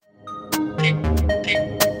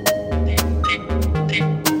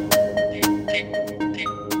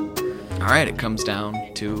right, it comes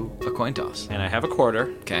down to a coin toss. And I have a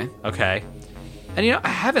quarter. Okay. Okay. And I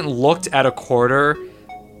haven't looked at a quarter.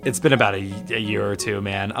 It's been about a year or two,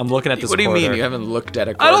 man. I'm looking at this quarter. What do you mean you haven't looked at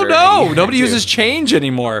a quarter? I don't in a know. year Nobody or two? uses change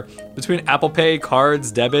anymore. Between Apple Pay,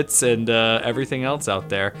 cards, debits, and everything else out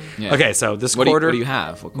there. Yeah. Okay, so this What quarter... do you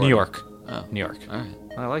have? What quarter? New York. Oh. New York. All right.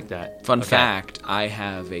 I like that. Fun Okay. fact, I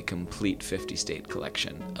have a complete 50-state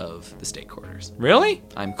collection of the state quarters. Really?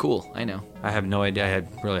 I'm cool, I know. I have no idea. I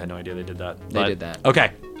really had no idea they did that. They did that.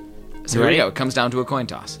 Okay. So You here we ready? go. It comes down to a coin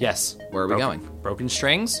toss. Yes. Where are we going? Broken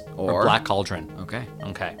Strings or Or- Black Cauldron? Okay.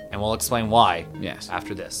 Okay. And we'll explain why Yes.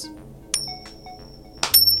 after this.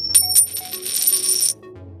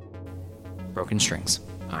 Broken Strings.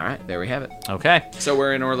 All right, there we have it. Okay. So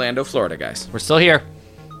we're in Orlando, Florida, guys. We're still here.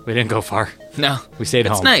 We didn't go far. No. We stayed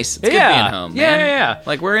It's home. nice. It's good Yeah. being home, Yeah, man. yeah.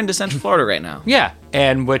 Like, we're into Central Florida right now. Yeah,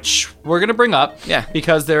 and which we're going to bring up. Yeah.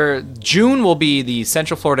 Because June will be the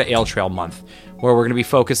Central Florida Ale Trail month, where we're going to be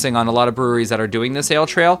focusing on a lot of breweries that are doing this ale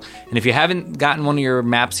trail. And if you haven't gotten one of your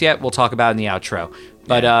maps yet, we'll talk about it in the outro.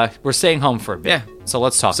 But we're staying home for a bit. Yeah. So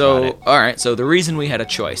let's talk about So, it. all right, so the reason we had a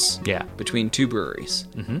choice Yeah. between two breweries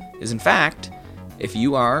is, in fact, if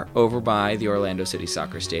you are over by the Orlando City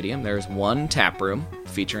Soccer Stadium, there's one tap room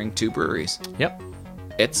featuring two breweries. Yep.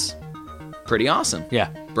 It's pretty awesome. Yeah.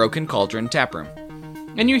 Broken Cauldron Tap Room.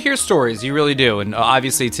 And you hear stories, you really do. And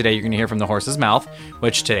obviously today you're going to hear from the horse's mouth,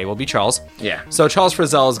 which today will be Charles. Yeah. So Charles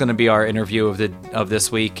Frizzell is going to be our interview of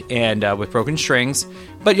this week, and with Broken Strings.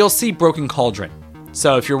 But you'll see Broken Cauldron.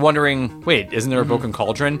 So if you're wondering, wait, isn't there a Broken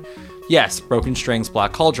Cauldron? Yes, Broken Strings,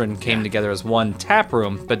 Black Cauldron came together as one tap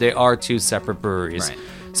room, but they are two separate breweries. Right.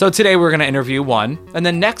 So today we're going to interview one, and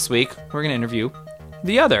then next week we're going to interview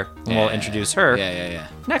the other. And we'll introduce her Yeah.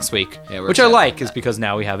 next week, Yeah, we're which I excited like, about is that. because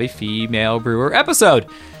now we have a female brewer episode.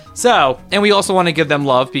 So, and we also want to give them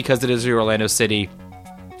love because it is Orlando City.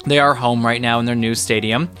 They are home right now in their new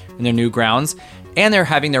stadium, in their new grounds, and they're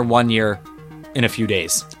having their 1 year in a few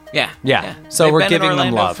days. Yeah. So They've we're been in giving them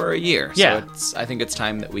Orlando love. for a year. Yeah. So I think it's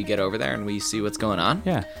time that we get over there and we see what's going on.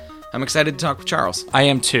 Yeah. I'm excited to talk with Charles. I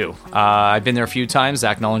am too. I've been there a few times.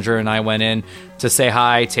 Zach Nullinger and I went in to say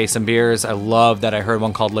hi, taste some beers. I love that I heard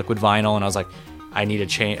one called Liquid Vinyl, and I was like, I need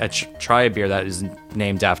to try a beer that is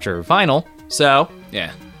named after vinyl. So,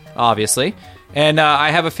 Yeah. obviously. And I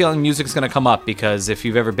have a feeling music's going to come up because if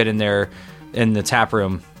you've ever been in there in the tap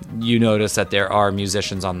room, you notice that there are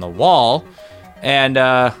musicians on the wall. And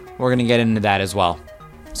we're going to get into that as well.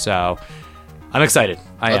 So I'm excited.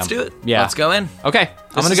 Let's do it. Yeah. Let's go in. Okay.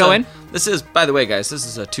 I'm going to This go is in. This is, by the way, guys, this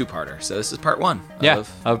is a two-parter. So this is part one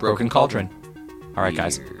Of Broken Cauldron. All right,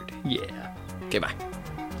 guys. Weird. Yeah. Okay, bye.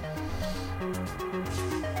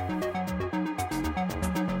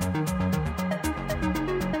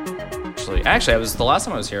 Actually, I was the last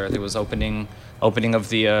time I was here. I think it was opening of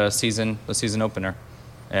the season opener,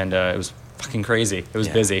 and it was fucking crazy. It was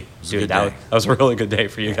busy, it was a dude. good That day. was a really good day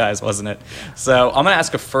for you guys, wasn't it? So I'm gonna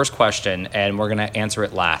ask a first question, and we're gonna answer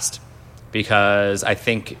it last, because I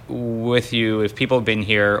think with you, if people have been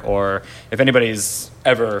here, or if anybody's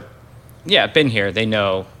ever, been here, they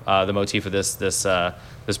know the motif of this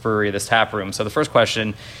brewery, this tap room. So the first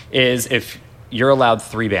question is, if you're allowed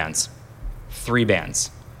three bands,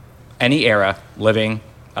 any era, living,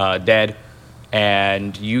 dead,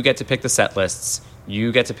 and you get to pick the set lists,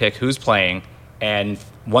 you get to pick who's playing, and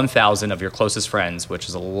 1,000 of your closest friends, which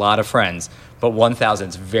is a lot of friends, but 1,000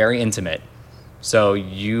 is very intimate. So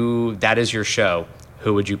that is your show.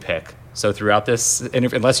 Who would you pick? So throughout this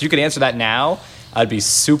interview, unless you could answer that now, I'd be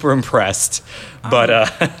super impressed. But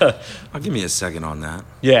I'll give me a second on that.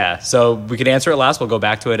 yeah, so we could answer it last. We'll go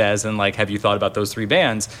back to it as in, like, have you thought about those three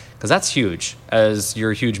bands? Because that's huge, as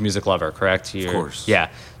you're a huge music lover, correct? Of course. Yeah.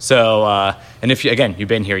 So, and if you, again, you've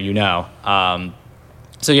been here, you know.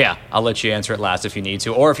 So yeah, I'll let you answer it last if you need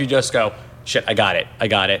to. Or if you just go, shit, I got it,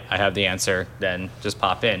 I have the answer, then just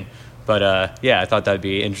pop in. But yeah, I thought that'd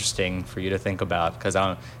be interesting for you to think about. Because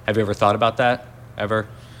have you ever thought about that? Ever?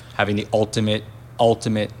 Having the ultimate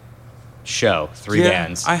show, three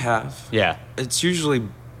bands. I have. Yeah, It's usually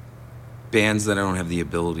bands that I don't have the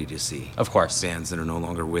ability to see. of course. Bands that are no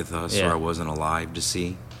longer with us Yeah. or I wasn't alive to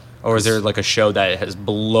see. Or is there like a show that has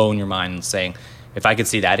blown your mind, saying, if I could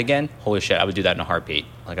see that again, holy shit, I would do that in a heartbeat.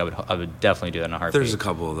 Like I would definitely do that in a heartbeat. There's a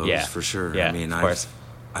couple of those Yeah. for sure. Yeah, I mean, of course.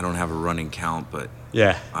 I don't have a running count, but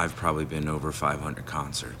Yeah. I've probably been to over 500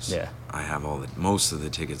 concerts. Yeah. I have most of the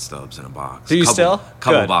ticket stubs in a box. Do you still?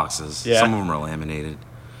 Couple Good. boxes. Yeah. Some of them are laminated.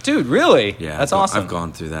 Dude, really? Yeah, That's I've awesome. I've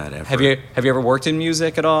gone through that effort. Have you ever worked in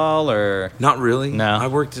music at all, or Not really. No. I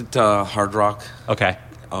worked at Hard Rock okay?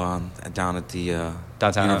 down at the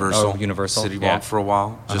Downtown, Universal, Universal, City yeah. Walk for a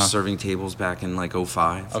while, just Uh-huh. serving tables back in like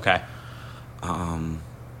 05. Okay.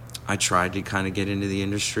 I tried to kind of get into the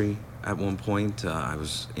industry at one point. I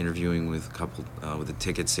was interviewing with a couple with a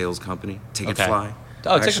ticket sales company, Ticketfly.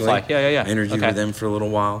 Oh, actually. Ticketfly. Yeah. I interviewed Okay. with them for a little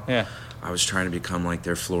while. Yeah. I was trying to become like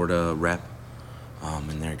their Florida rep,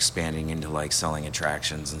 and they're expanding into like selling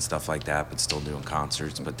attractions and stuff like that, but still doing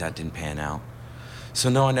concerts. But that didn't pan out. So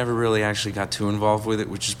no, I never really actually got too involved with it,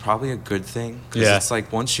 which is probably a good thing. Because Yeah. it's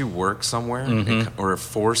like once you work somewhere or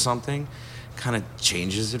for something, kind of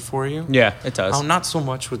changes it for you. Yeah, it does. Not so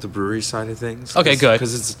much with the brewery side of things. Okay, good.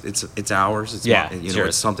 Because it's ours. It's Yeah, you it's know, yours.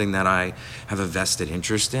 it's something that I have a vested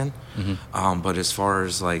interest in. But as far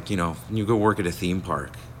as like, you know, when you go work at a theme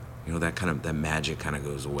park, you know, that magic kind of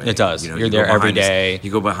goes away. It does. You know, You're you go there every behind the- day.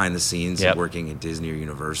 You go behind the scenes Yep. working at Disney or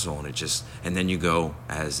Universal, and then you go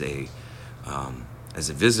as a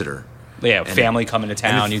visitor. Yeah, And family coming to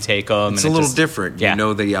town, and you take them. It's and a little just, different. Yeah. You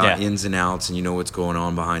know the Yeah. ins and outs, and you know what's going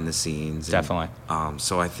on behind the scenes. And, Definitely.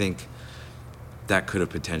 So I think that could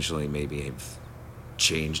have potentially maybe have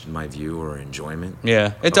changed my view or enjoyment.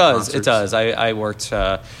 Yeah, it of does. It concerts. does.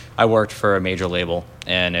 I worked for a major label,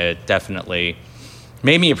 and it definitely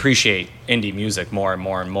made me appreciate indie music more and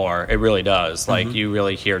more and more. It really does. Like you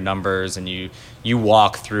really hear numbers, and you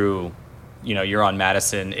walk through. You know, you're on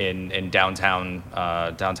Madison in downtown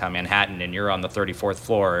Manhattan, and you're on the 34th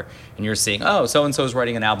floor, and you're seeing, oh, so and so's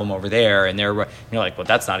writing an album over there, and you're like, well,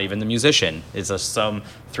 that's not even the musician. It's just some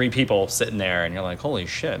 3 people sitting there, and you're like, holy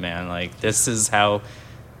shit, man! Like this is how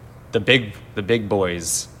the big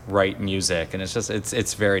boys write music, and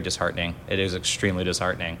it's very disheartening. It is extremely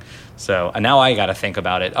disheartening. So and now I got to think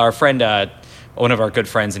about it. Our friend. One of our good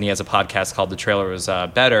friends, and he has a podcast called The Trailer Was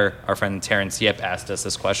Better. Our friend Terrence Yip asked us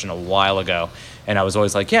this question a while ago, and I was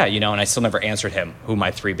always like, yeah, you know, and I still never answered him who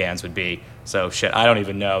my 3 bands would be. So, shit, I don't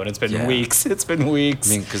even know, and it's been Yeah. weeks. It's been weeks.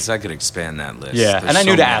 I mean, because I could expand that list. Yeah, There's and I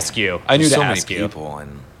knew so to many- ask you. I knew there's to so ask many you. people,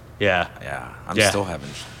 and Yeah. I'm Yeah. still having.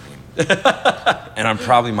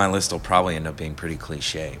 And my list will probably end up being pretty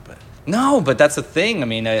cliche, but No, but that's the thing. I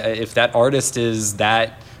mean, if that artist is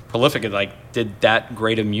that prolific, and like did that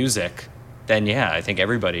great of music, then yeah, I think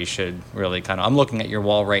everybody should really kind of. I'm looking at your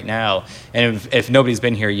wall right now, and if nobody's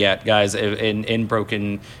been here yet, guys, in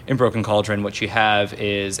Broken Cauldron, what you have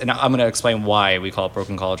is, and I'm going to explain why we call it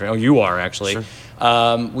Broken Cauldron. Oh, you are actually.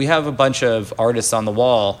 Sure. We have a bunch of artists on the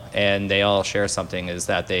wall, and they all share something: is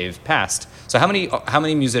that they've passed. So how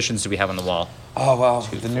many musicians do we have on the wall? oh well,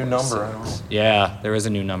 the new number. I don't know. Yeah, there is a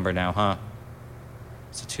new number now, huh?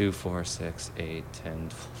 So 2, 4, 6, 8, 10,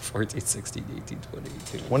 14, 16, 18, 20,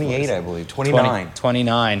 28, I believe. 29.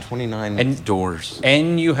 29. 29 And- doors.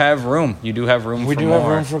 And you have room. You do have room We for do more. have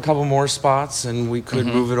room for a couple more spots, and we could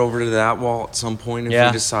move it over to that wall at some point if Yeah.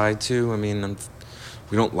 we decide to. I mean,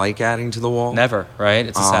 we don't like adding to the wall. Never, right?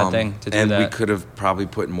 It's a sad thing to do and that. we could have probably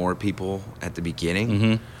put more people at the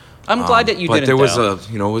beginning. I'm glad that you but didn't, there was though.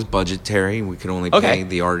 it was budgetary. We could only Okay. pay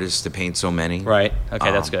the artists to paint so many. Right.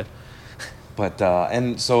 Okay, that's Um, good. But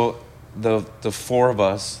and so the 4 of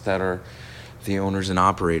us that are the owners and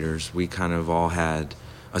operators, we kind of all had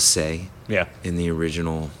a say Yeah. in the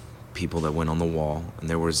original people that went on the wall, and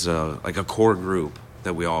there was like a core group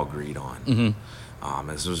that we all agreed on.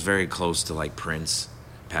 This was very close to like Prince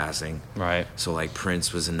passing, Right. so like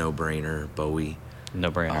Prince was a no-brainer. Bowie,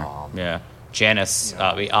 No brainer. Yeah. Janice,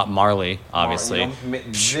 Marley, obviously.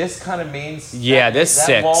 this kind of means Yeah, this that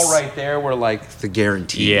six. wall right there were like the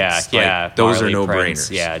guarantees. Yeah, Like, yeah. those Marley, are no Prince,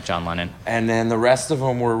 brainers. Yeah, John Lennon. And then the rest of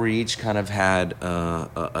them were we each kind of had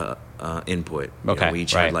input. You Okay, know, we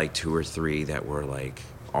each right. had like 2 or 3 that were like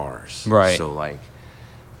ours. Right. So like,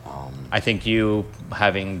 I think you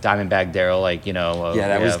having Diamondback Daryl, like, you know. yeah,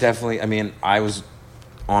 that was have- definitely. I mean, I was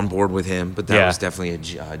on board with him, but that Yeah. was definitely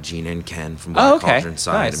Gina and Ken from Black okay. Cauldron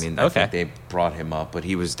side. Nice. I mean, I Okay. think they brought him up, but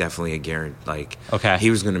he was definitely a guarantee. Like, Okay. he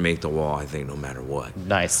was going to make the wall. I think no matter what.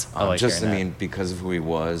 Nice. I like Just, I hearing that. mean, because of who he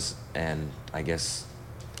was, and I guess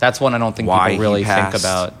That's one I don't think why people really he think passed,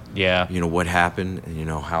 about. Yeah. you know what happened, and you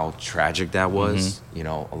know how tragic that was. Mm-hmm. You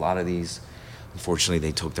know, a lot of these, unfortunately,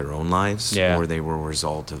 they took their own lives, Yeah. or they were a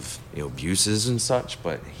result of abuses and such.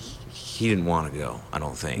 But he didn't want to go. I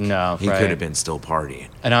don't think. No, he right. could have been still partying.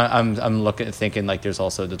 And I'm thinking like there's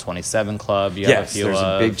also the 27 Club. You have a Yes, few there's a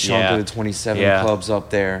of, big chunk yeah. of the 27 Yeah. clubs up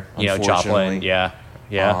there. You know, unfortunately. Joplin. Yeah.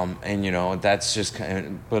 Yeah. And that's just kind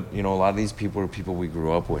of, but a lot of these people are people we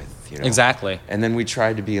grew up with. Exactly. And then we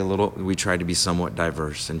tried to be somewhat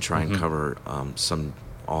diverse and try Mm-hmm. and cover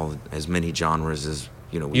as many genres as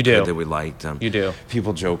we You do. could that we liked. You do.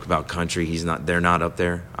 People joke about country. They're not up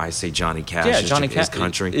there. I say Johnny Cash Yeah, is, Johnny is Cash.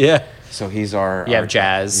 country. Yeah. So he's our. You have our-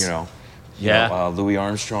 jazz. You Yeah. know, Louis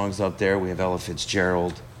Armstrong's up there. We have Ella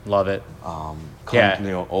Fitzgerald. Love it. You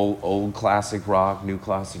know, old classic rock, new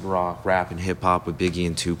classic rock, rap and hip hop with Biggie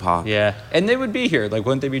and Tupac. Yeah, and they would be here. Like,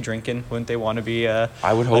 wouldn't they be drinking? Wouldn't they want to be?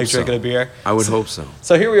 I would hope so. Drinking a beer. I would hope so.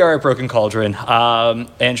 So here we are at Broken Cauldron,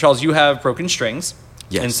 and Charles, you have Broken Strings.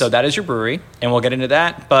 Yes. And so that is your brewery, and we'll get into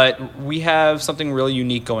that. But we have something really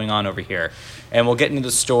unique going on over here, and we'll get into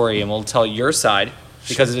the story, and we'll tell your side,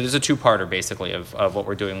 because it is a two-parter, basically, of what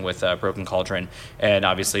we're doing with Broken Cauldron. And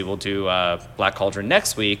obviously, we'll do Black Cauldron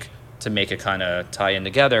next week to make it kind of tie in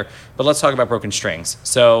together. But let's talk about Broken Strings.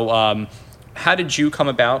 So how did you come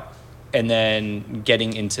about and then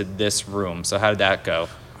getting into this room? So how did that go?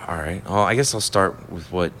 All right. Well, I guess I'll start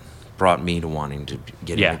with what brought me to wanting to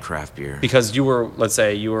get into craft beer. Because you were, let's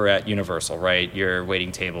say, you were at Universal, right? You're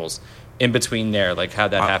waiting tables. In between there, like, how'd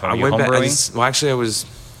that happen? Were you homebrewing? Well, actually, I was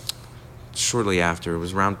shortly after. It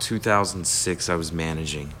was around 2006. I was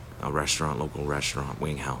managing a restaurant, local restaurant,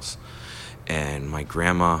 Wing House. And my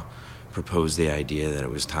grandma proposed the idea that it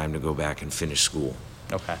was time to go back and finish school.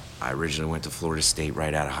 Okay. I originally went to Florida State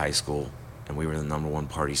right out of high school, and we were the #1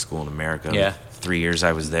 party school in America. Yeah. 3 years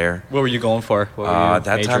I was there. What were you going for? At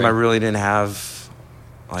that time, I really didn't have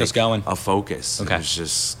just going a focus. Okay. It was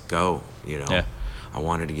just go, you know. Yeah. I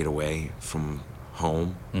wanted to get away from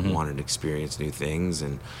home, wanted to experience new things,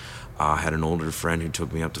 and I had an older friend who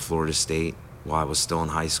took me up to Florida State while I was still in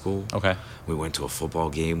high school. Okay. We went to a football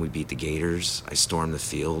game. We beat the Gators. I stormed the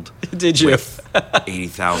field. Did you? With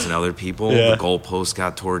 80,000 other people. Yeah. The goalpost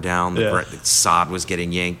got tore down. The sod was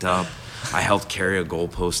getting yanked up. I helped carry a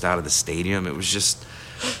goalpost out of the stadium. It was just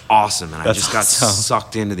awesome, and I just got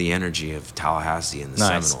sucked into the energy of Tallahassee and the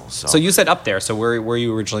Seminoles. So you said up there. So where were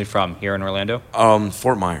you originally from? Here in Orlando?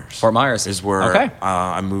 Fort Myers. Fort Myers is where okay.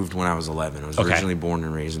 I moved when I was 11. I was originally born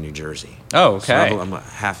and raised in New Jersey. Oh, okay. So I'm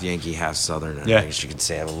half Yankee, half Southern. And I guess you could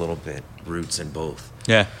say I have a little bit roots in both.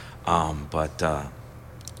 Yeah.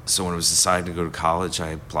 So when it was decided to go to college, I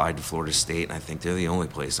applied to Florida State, and I think they're the only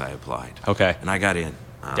place I applied. Okay. And I got in.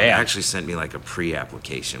 Damn. They actually sent me like a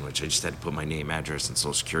pre-application, which I just had to put my name, address, and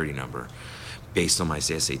social security number based on my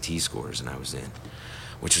SAT scores, and I was in,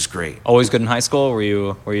 which was great. Always good in high school? Were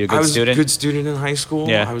you a good student? I was a good student in high school.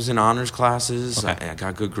 Yeah. I was in honors classes. Okay. I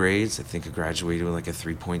got good grades. I think I graduated with like a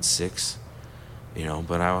 3.6, you know,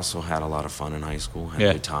 but I also had a lot of fun in high school, had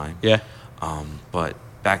a good time. Yeah. But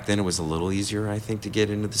back then it was a little easier, I think, to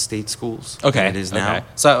get into the state schools than it is now. Okay.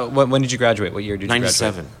 So when did you graduate? What year did you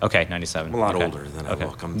 97. graduate? Okay, 97. I'm a lot older than I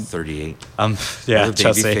look. I'm 38. Yeah,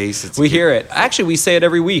 baby face. We hear it. Actually, we say it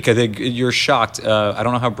every week. I think you're shocked. I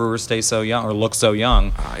don't know how brewers stay so young or look so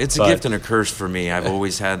young. It's a gift and a curse for me. I've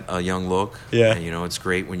always had a young look. Yeah. And, you know, it's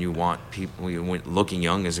great when you want people. Looking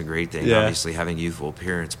young is a great thing. Yeah. Obviously, having youthful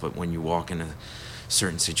appearance, but when you walk into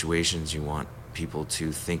certain situations, you want people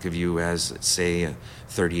to think of you as, say, a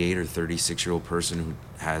 38 or 36-year-old person who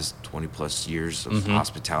has 20 plus years of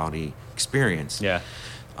hospitality experience. Yeah.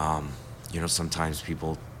 You know, sometimes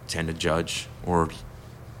people tend to judge or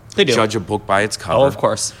They do. judge a book by its cover. Oh, of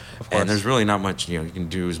course. And there's really not much, you know, you can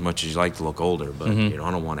do as much as you like to look older, but, you know,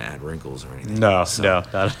 I don't want to add wrinkles or anything. No, So, no.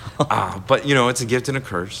 Not at all. but, you know, it's a gift and a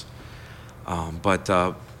curse.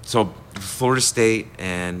 So Florida State,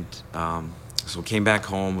 and so came back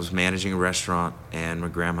home, was managing a restaurant, and my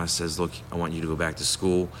grandma says, look, I want you to go back to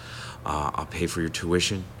school. I'll pay for your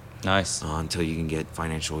tuition. Nice. Until you can get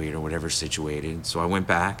financial aid or whatever situated. So I went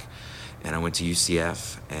back, and I went to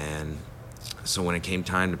UCF, and so when it came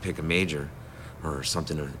time to pick a major or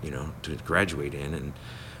something to, you know, to graduate in, and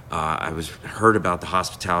I heard about the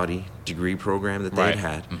hospitality degree program that they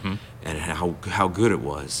had and how good it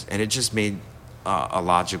was, and it just made a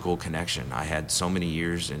logical connection. I had so many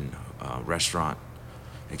years in restaurant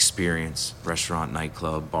experience, restaurant,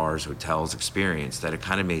 nightclub, bars, hotels experience, that it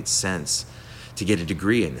kind of made sense to get a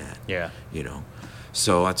degree in that. Yeah. You know,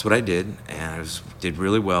 so that's what I did, and I did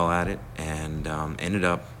really well at it, and ended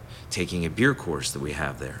up taking a beer course that we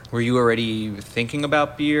have there. Were you already thinking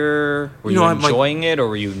about beer? Were you know, enjoying it, or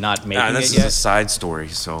were you not making this it yet? is a side story.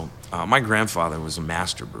 So my grandfather was a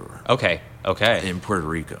master brewer. Okay. In Puerto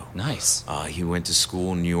Rico. Nice. He went to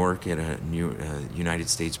school in New York at a United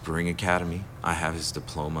States Brewing Academy. I have his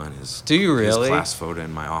diploma and his class photo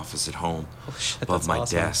in my office at home above my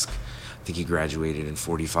desk. I think he graduated in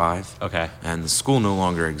 45. Okay. And the school no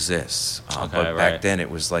longer exists. But back then it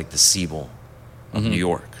was like the Siebel of New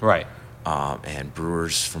York. Right. And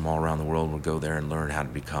brewers from all around the world would go there and learn how to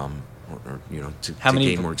become, or you know, to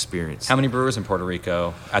gain more experience. How many brewers in Puerto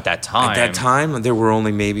Rico at that time? At that time, there were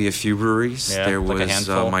only maybe a few breweries. Yeah, there like a was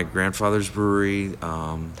handful. My grandfather's brewery.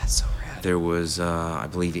 That's so rad. There was, I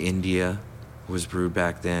believe, India was brewed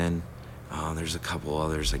back then. There's a couple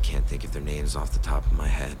others. I can't think of their names off the top of my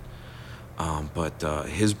head. But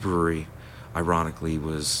his brewery, ironically,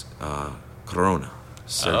 was Corona.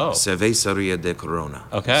 Cerveceria de Corona.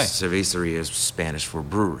 Okay. Cerveceria is Spanish for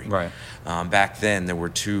brewery. Right. Back then, there were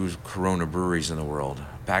 2 Corona breweries in the world.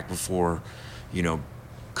 Back before,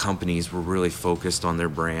 companies were really focused on their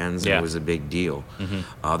brands, and Yeah. it was a big deal.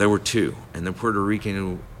 There were 2, and the Puerto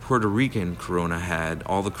Rican Corona had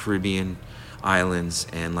all the Caribbean islands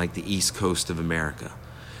and like the east coast of America.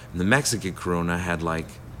 And the Mexican Corona had like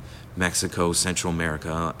Mexico, Central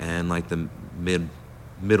America, and like the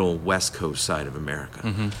middle west coast side of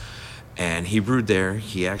America. And he brewed there.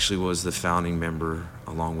 He actually was the founding member,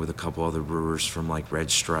 along with a couple other brewers from like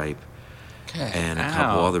Red Stripe and a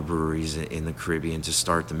couple other breweries in the Caribbean, to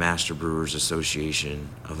start the Master Brewers Association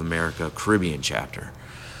of America Caribbean chapter.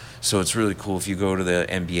 So it's really cool if you go to the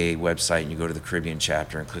MBA website and you go to the Caribbean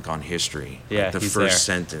chapter and click on history. Yeah, like the he's first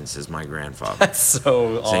there. sentence is my grandfather. That's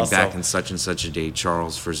so saying awesome. back in such and such a day,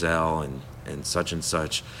 Charles Frizzell and such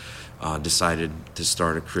decided to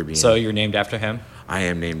start a Caribbean. So you're named after him? I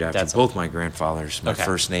am named after That's both my grandfathers. My Okay.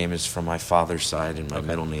 first name is from my father's side, and my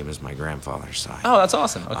middle name is my grandfather's side. Oh, that's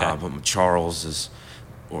awesome. Okay. But Charles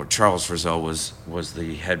Frizzell was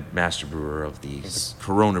the head master brewer of the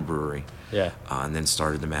Corona Brewery. Yeah. And then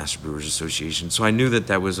started the Master Brewers Association. So I knew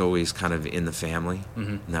that was always kind of in the family,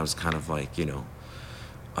 and that was kind of like, be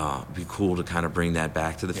cool to kind of bring that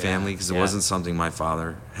back to the family, because it wasn't something my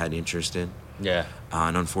father had interest in. Yeah.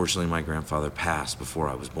 And unfortunately, my grandfather passed before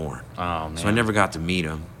I was born. Oh, man. So I never got to meet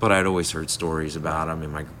him, but I'd always heard stories about him,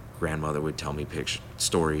 and my grandmother would tell me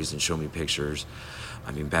stories and show me pictures.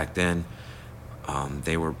 I mean, back then,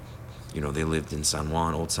 they were, they lived in San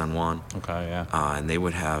Juan, Old San Juan. Okay, yeah. And they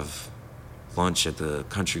would have lunch at the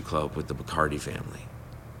country club with the Bacardi family.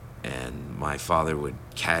 And my father would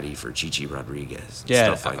caddy for Chichi Rodriguez and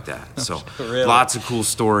stuff like that. So Really? lots of cool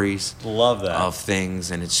stories Love that. of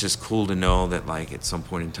things, and it's just cool to know that like at some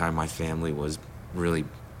point in time my family was really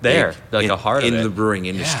There, big like a heart of in it. the brewing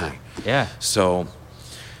industry. Yeah. So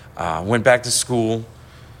went back to school,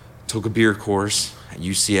 took a beer course at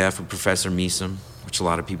UCF with Professor Meeson, which a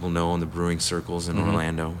lot of people know in the brewing circles in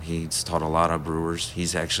Orlando. He's taught a lot of brewers.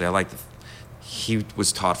 He's actually, he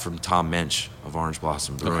was taught from Tom Mensch of Orange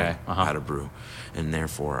Blossom Brewing how to brew. And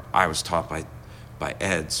therefore, I was taught by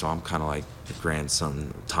Ed, so I'm kind of like the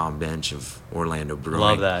grandson of Tom Mensch of Orlando Brewing.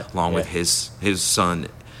 Love that. Along with his son,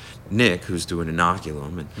 Nick, who's doing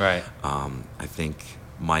Inoculum. And, Right. I think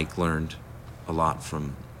Mike learned a lot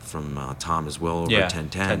from Tom as well over Yeah, at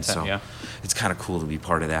 1010. 1010, So yeah. it's kind of cool to be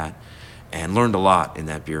part of that. And learned a lot in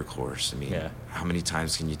that beer course. I mean, Yeah. how many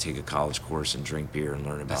times can you take a college course and drink beer and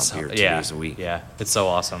learn about beer 2 yeah. days a week? Yeah. It's so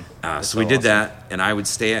awesome. It's So we did awesome. that, and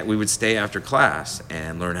we would stay after class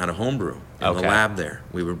and learn how to homebrew in the Okay. lab there.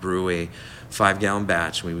 We would brew a 5-gallon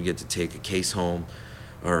batch, and we would get to take a case home,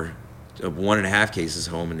 or 1.5 cases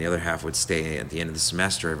home, and the other half would stay at the end of the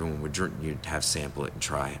semester. Everyone would drink, you'd have sample it and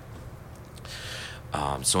try it.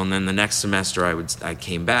 And then the next semester, I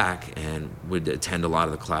came back and would attend a lot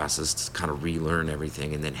of the classes to kind of relearn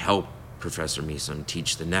everything, and then help Professor Meeson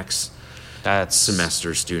teach the next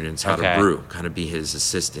semester students how to brew, kind of be his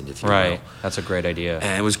assistant, if you will. Right. That's a great idea.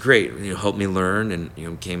 And it was great. Helped me learn, and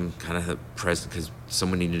became kind of the president, because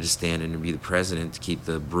someone needed to stand in and be the president to keep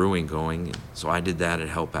the brewing going. And so I did that and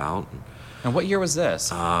help out. And what year was this?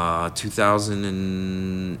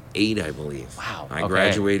 2008, I believe. Wow, I okay.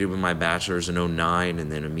 graduated with my bachelor's in 2009,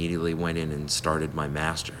 and then immediately went in and started my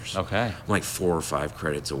master's. Okay. I'm like 4 or 5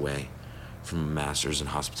 credits away from a master's in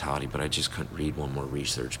hospitality, but I just couldn't read one more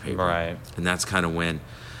research paper. Right. And that's kind of when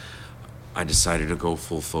I decided to go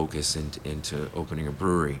full focus into opening a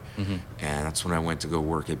brewery. Mm-hmm. And that's when I went to go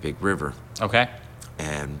work at Big River Okay.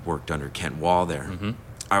 and worked under Kent Wall there. Mm-hmm.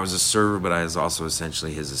 I was a server, but I was also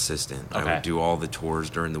essentially his assistant. I Okay. would do all the tours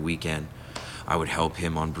during the weekend. I would help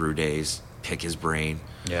him on brew days, pick his brain.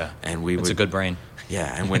 Yeah. And we It's would a good brain.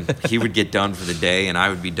 Yeah, and when he would get done for the day and I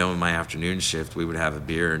would be done with my afternoon shift, we would have a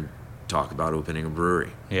beer and talk about opening a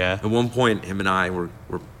brewery. Yeah. At one point, him and I were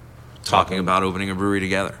talking about opening a brewery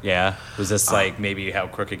together. Yeah. Was this like maybe how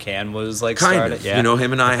Crooked Can was like Kind started? of. Yeah.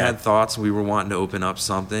 Him and I Okay. had thoughts. We were wanting to open up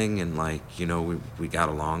something, and we got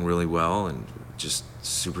along really well, and just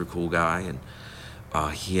super cool guy. And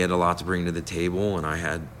he had a lot to bring to the table, and I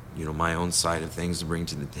had my own side of things to bring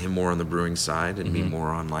to him, more on the brewing side, and me more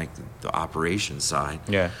on like the operations side.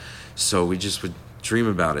 Yeah. So we just would dream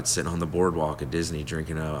about it, sitting on the boardwalk at Disney,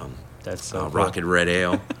 drinking That's so cool. Rocket Red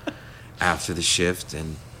Ale after the shift.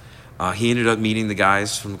 And he ended up meeting the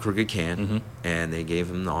guys from Crooked Can, and they gave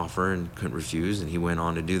him the offer and couldn't refuse, and he went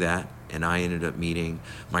on to do that. And I ended up meeting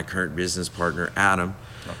my current business partner, Adam.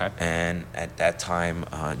 Okay. And at that time,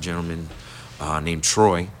 a gentleman named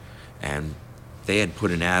Troy. and they had put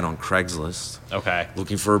an ad on Craigslist Okay.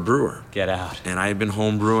 looking for a brewer. Get out. And I had been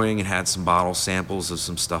home brewing and had some bottle samples of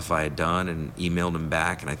some stuff I had done and emailed them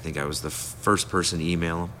back. And I think I was the first person to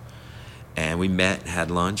email them. And we met, had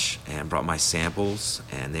lunch, and brought my samples.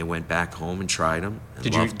 And they went back home and tried them.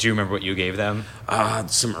 And Do you remember what you gave them?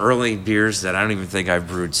 some early beers that I don't even think I've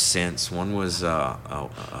brewed since. One was, I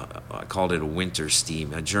called it a winter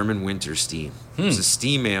steam, a German winter steam. It was a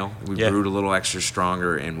steam ale. We brewed a little extra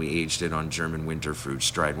stronger, and we aged it on German winter fruits,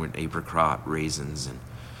 dried apricot, raisins, and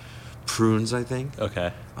prunes, I think.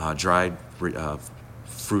 Okay. Dried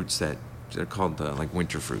fruits that they're called like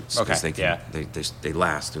winter fruits. Okay, 'cause they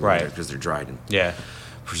last through Right. winter because they're dried and Yeah.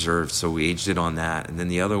 preserved. So we aged it on that, and then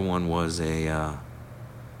the other one was I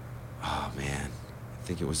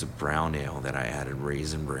think it was a brown ale that I added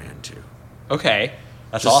Raisin Bran to. Okay.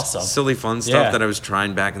 That's Just awesome. silly fun stuff Yeah. that I was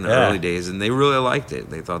trying back in the Yeah. early days, and they really liked it.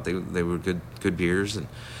 They thought they were good beers, and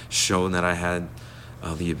showing that I had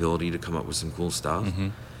the ability to come up with some cool stuff.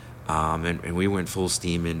 And we went full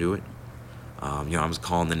steam into it. I was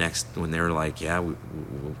calling when they were like, "Yeah,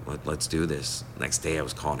 let's do this." Next day, I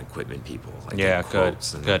was calling equipment people. Like, Yeah, getting good,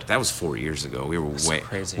 quotes, and good. That was 4 years ago. We were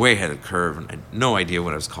crazy. way ahead of the curve, and I had no idea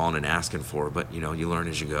what I was calling and asking for. But you learn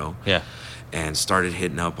as you go. Yeah. And started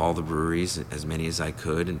hitting up all the breweries, as many as I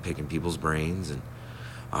could, and picking people's brains, and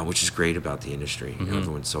which is great about the industry.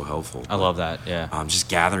 Everyone's so helpful. I love that. Yeah. Just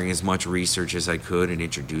gathering as much research as I could and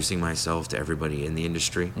introducing myself to everybody in the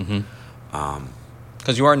industry.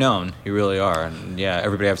 Because you are known. You really are. And yeah,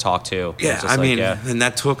 everybody I've talked to. Yeah, it's just and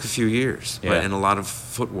that took a few years, Yeah. and a lot of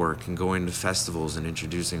footwork and going to festivals and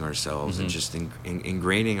introducing ourselves and just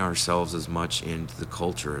ingraining ourselves as much into the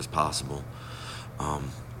culture as possible,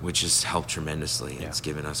 which has helped tremendously. Yeah. It's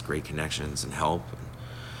given us great connections and help.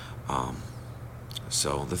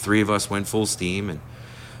 So the three of us went full steam, and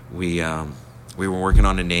we were working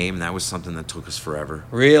on a name, and that was something that took us forever.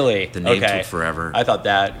 Really? The name Okay. took forever. I thought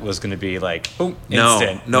that was going to be like, boom,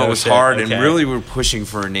 instant. No, it was shit. hard, Okay. and really we were pushing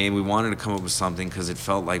for a name. We wanted to come up with something because it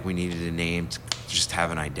felt like we needed a name to just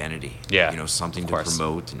have an identity. Yeah, something of to course.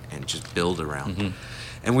 promote and just build around.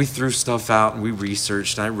 And we threw stuff out, and we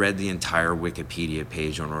researched. And I read the entire Wikipedia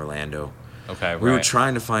page on Orlando. Okay, We were right.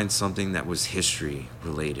 trying to find something that was history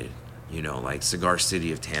related, like Cigar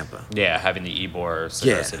City of Tampa. Yeah, having the Ybor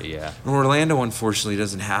Cigar City, yeah. And Orlando, unfortunately,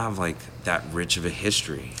 doesn't have like that rich of a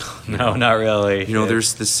history. No, not really. Yeah.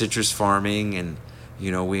 There's the citrus farming, and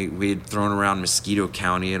we had thrown around Mosquito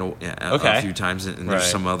County a Okay. few times, and Right.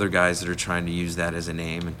 there's some other guys that are trying to use that as a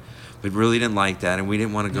name, and we really didn't like that, and we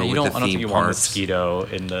didn't want to go I with don't the think theme you want parks. mosquito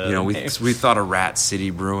in the name. We thought of Rat City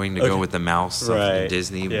Brewing to go with the mouse stuff Right. and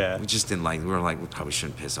Disney. Yeah. We just didn't like. We were like, we probably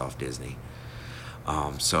shouldn't piss off Disney.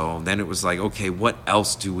 So then it was like, okay, what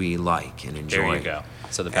else do we like and enjoy? There you go.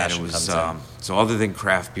 So the And passion it was comes so other than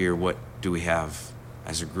craft beer, what do we have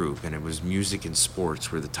as a group? And it was music and sports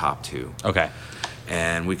were the top two. in. Okay.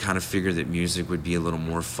 And we kind of figured that music would be a little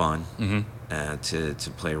more fun to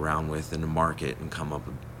play around with and to market and come up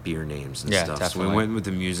with beer names and Yeah, stuff. So definitely. we went with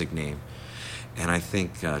the music name. And I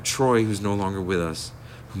think Troy, who's no longer with us,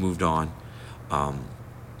 who moved on,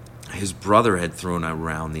 his brother had thrown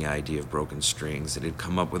around the idea of Broken Strings. It had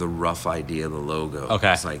come up with a rough idea of the logo.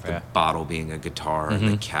 Okay, It's like yeah. the bottle being a guitar and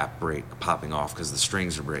the cap popping off because the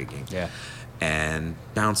strings are breaking. Yeah. And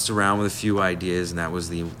bounced around with a few ideas, and that was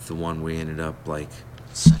the one we ended up like,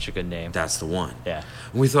 Such a good name. that's the one. Yeah.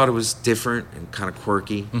 And we thought it was different and kind of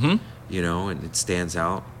quirky, and it stands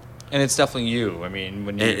out. And it's definitely you. I mean,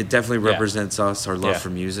 when you... And it definitely Yeah. represents us, our love Yeah. for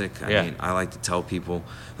music. I Yeah. mean, I like to tell people,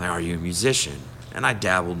 like, are you a musician? And I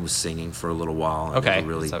dabbled with singing for a little while. And Okay. never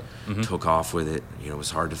really So- took off with it. It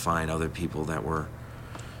was hard to find other people that were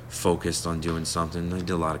focused on doing something. I did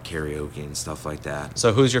a lot of karaoke and stuff like that.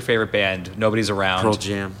 So who's your favorite band? Nobody's around. Pearl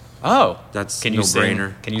Jam. Oh. That's Can you sing?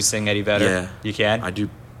 no-brainer. Can you sing Eddie Vedder? Yeah. You can? I do.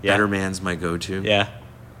 Yeah. Better Man's my go-to. Yeah.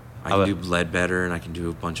 I How can about- do Ledbetter, and I can do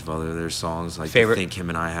a bunch of other their songs. Like, Favorite- I think him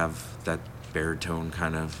and I have that baritone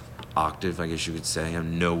kind of octave, I guess you could say.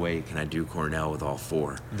 In no way can I do Cornell with all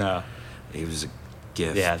four. No. He was a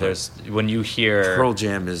gift. Yeah, but there's... When you hear... Pearl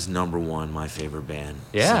Jam is number one, my favorite band.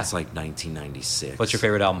 Yeah. Since like 1996. What's your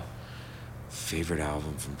favorite album? Favorite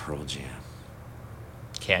album from Pearl Jam?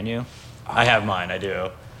 Can you? I have mine. I do.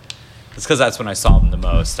 It's because that's when I saw them the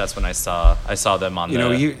most. That's when I saw them on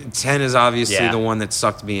the... 10 is obviously Yeah. the one that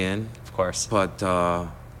sucked me in, Of course. but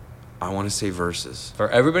I want to say Versus. For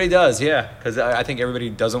everybody does, yeah. Because I think everybody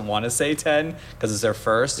doesn't want to say 10 because it's their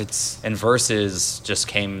first. And Versus just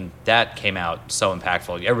came out so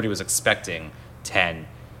impactful. Everybody was expecting 10,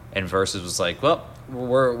 and Versus was like, well,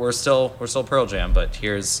 we're still Pearl Jam, but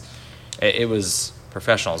it was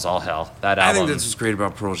Professionals, all hell. That I album. think that's what's great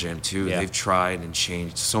about Pearl Jam too. Yeah. They've tried and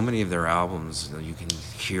changed so many of their albums. You can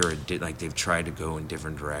hear it like they've tried to go in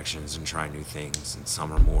different directions and try new things. And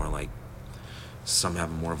some are more like, some have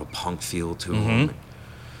more of a punk feel to them.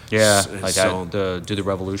 Yeah, So- the Do the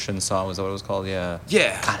Revolution song, was that what it was called? Yeah.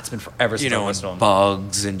 Yeah, God, it's been forever since you I know, listened to and them.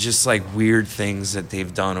 bugs and just like weird things that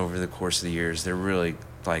they've done over the course of the years. They're really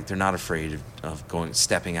like they're not afraid of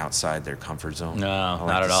stepping outside their comfort zone. No, I like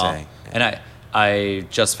not to at all. say. And I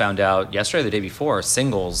just found out yesterday, or the day before,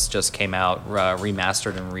 Singles just came out,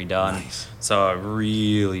 remastered and redone. Nice. So I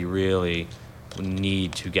really, really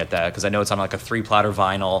need to get that because I know it's on like a 3-platter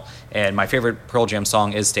vinyl. And my favorite Pearl Jam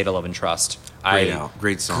song is "State of Love and Trust."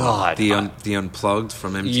 Great song. God, the unplugged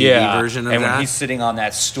from MTV version of and that. when he's sitting on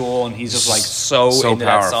that stool and he's just like so into powerful.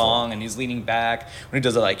 that song and he's leaning back when he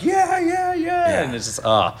does it like yeah, and it's just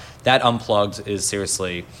that Unplugged is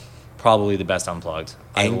seriously probably the best Unplugged.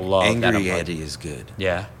 I love that Angry Unplugged. Eddie is good.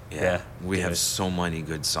 Yeah. We Dude. have so many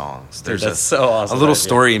good songs. Dude, There's that's so awesome. a little that, yeah.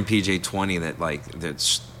 story in PJ20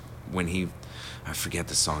 that's when I forget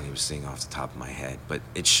the song he was singing off the top of my head, but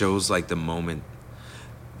it shows like the moment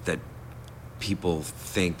that people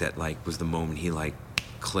think that like was the moment he like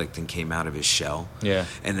clicked and came out of his shell. Yeah.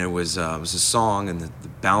 And it was a song, and the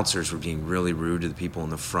bouncers were being really rude to the people in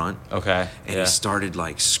the front. Okay. And he started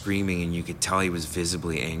like screaming, and you could tell he was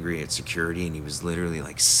visibly angry at security, and he was literally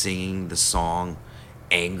like singing the song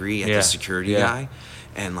angry at the security guy.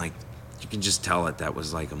 And like you can just tell that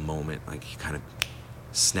was like a moment, like he kind of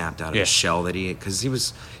snapped out of his shell because he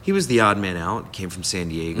was the odd man out, came from San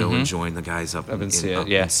Diego and joined the guys up in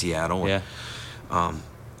Seattle. Yeah.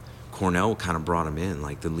 Cornell kind of brought him in,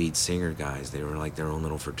 like the lead singer guys. They were like their own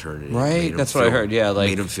little fraternity. Right, Made 'em that's what I heard, yeah, like-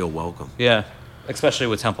 made him feel welcome. Yeah. Especially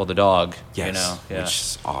with Temple the Dog. Yes, You know. Yeah. which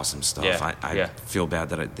is awesome stuff. Yeah, I yeah. feel bad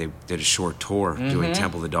that they did a short tour doing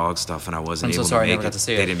Temple the Dog stuff, and I wasn't I'm so able sorry I to never make got it. to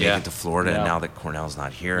see They it. didn't Yeah. make it to Florida, and No. now that Cornell's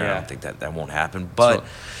not here, I Yeah. don't think that won't happen. But So-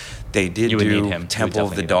 they did You would need do him. You would Temple of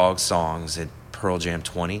definitely the need Dog songs at Pearl Jam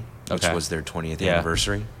 20, which Okay. was their 20th Yeah.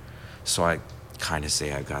 anniversary. So I kind of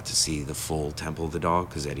say I got to see the full Temple of the Dog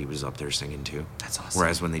because Eddie was up there singing too. That's awesome.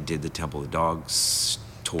 Whereas when they did the Temple of the Dogs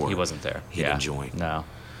tour, He wasn't there. He didn't join. No.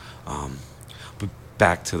 But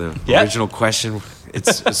back to the Yeah. original question.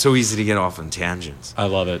 It's so easy to get off on tangents. I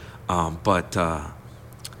love it. So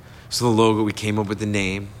the logo, we came up with the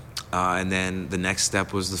name, and then the next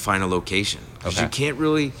step was the final location. Because Okay. you can't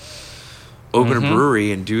really open a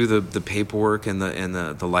brewery and do the paperwork and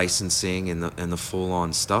the licensing and the full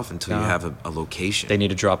on stuff until you No. have a location. They need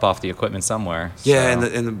to drop off the equipment somewhere. Yeah, so.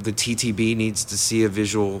 and the TTB needs to see a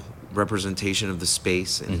visual representation of the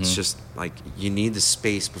space, and Mm-hmm. it's just like you need the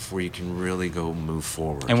space before you can really go move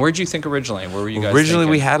forward. And where'd you think originally? Where were you guys Originally,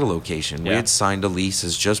 we thinking? had a location. We Yeah. had signed a lease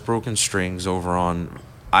as Just Broken Strings over on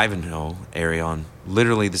Ivanhoe area, on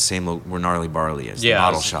literally the same where Gnarly Barley is, the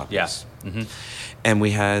bottle shop Yeah. is. And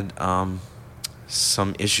we had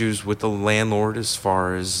some issues with the landlord as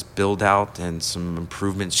far as build out and some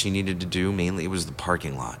improvements she needed to do. Mainly, it was the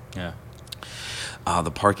parking lot. Yeah.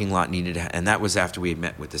 The parking lot needed, and that was after we had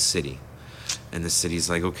met with the city. And the city's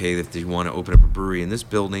like, okay, if you want to open up a brewery in this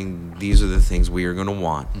building, these are the things we are going to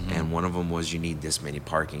want. And one of them was you need this many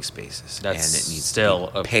parking spaces, That's and it needs still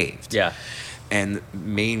to be paved. Yeah. And the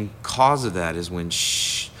main cause of that is when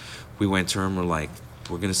we went to her and we're like,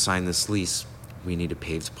 we're going to sign this lease. We need a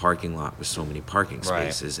paved parking lot with so many parking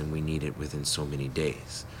Right. spaces, and we need it within so many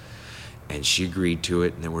days. And she agreed to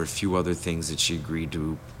it, and there were a few other things that she agreed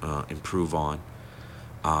to improve on.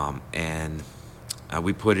 And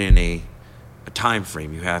we put in a time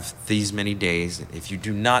frame. You have these many days. If you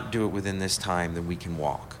do not do it within this time, then we can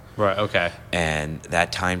walk. Right. Okay. And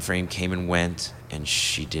that time frame came and went, and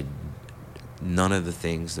she did none of the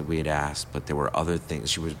things that we had asked, but there were other things.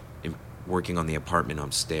 She was working on the apartment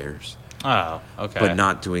upstairs, Oh. Okay. but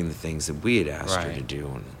not doing the things that we had asked her Right. to do.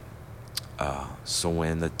 And so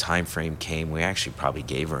when the time frame came, we actually probably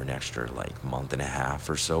gave her an extra like month and a half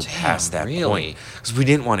or so past that really? point, because we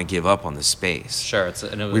didn't want to give up on the space. Sure.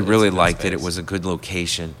 We really liked it. It was a good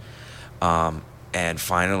location. And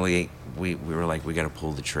finally, we were like, we got to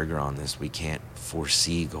pull the trigger on this. We can't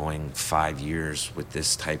foresee going 5 years with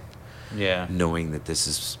this type, Yeah. knowing that this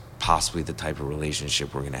is possibly the type of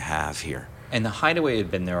relationship we're going to have here. And the Hideaway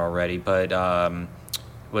had been there already, but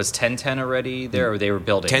was 1010 already there, or they were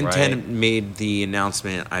building? 1010 right? made the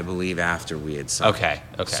announcement, I believe, after we had signed. Okay.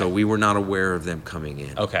 So we were not aware of them coming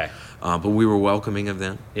in. Okay. But we were welcoming of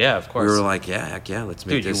them. Yeah, of course. We were like, yeah, heck yeah, let's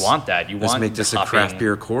make Dude, this. you want that. Let's make this a craft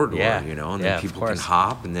beer corridor, Yeah. and Yeah, then of people can course.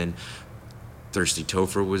 hop. And then Thirsty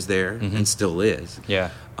Topher was there and still is. Yeah.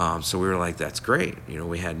 So we were like, that's great. You know,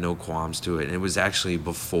 we had no qualms to it. And it was actually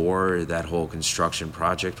before that whole construction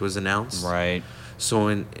project was announced. Right. So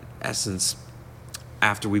in essence,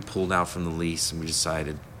 after we pulled out from the lease and we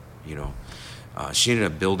decided, you know, she ended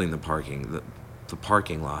up building the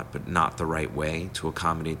parking lot, but not the right way to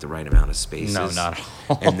accommodate the right amount of spaces. No, not at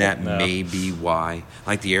all. And that No. may be why,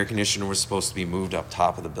 like the air conditioner was supposed to be moved up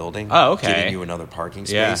top of the building. Oh, okay. Giving you another parking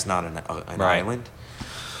space, Yeah. not an Right. island.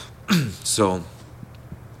 So,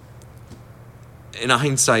 in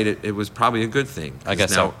hindsight, it was probably a good thing. I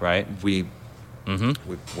guess now so, right? We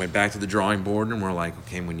went back to the drawing board and we're like,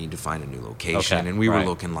 okay, we need to find a new location. Okay, And we were right.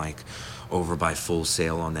 looking like over by Full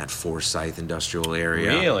Sail on that Forsyth industrial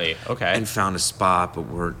area. Really? Okay. And found a spot, but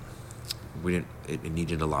we didn't. It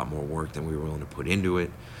needed a lot more work than we were willing to put into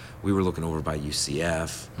it. We were looking over by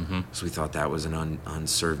UCF, so we thought that was an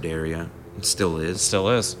unserved area. It still is. Still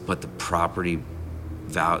is. But the property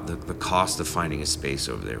the cost of finding a space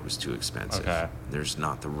over there was too expensive. Okay. There's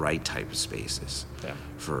not the right type of spaces Yeah.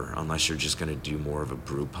 unless you're just going to do more of a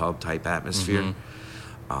brew pub type atmosphere.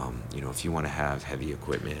 You know, if you want to have heavy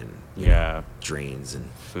equipment, you know, drains and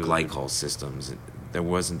Food. glycol systems, there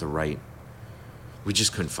wasn't the right. We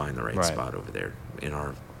just couldn't find the right Right. spot over there in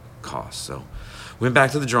our costs. So went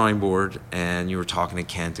back to the drawing board, and you were talking to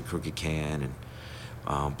Kent at Crooked Can,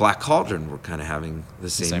 and Black Cauldron were kind of having the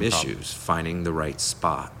same same issues, problem. finding the right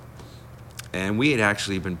spot. And we had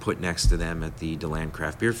actually been put next to them at the DeLand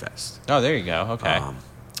Craft Beer Fest. Oh, there you go. Okay.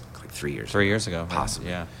 Like 3 years 3 years ago. Possibly.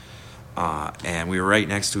 Yeah. And we were right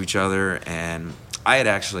next to each other, and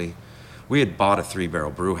we had bought a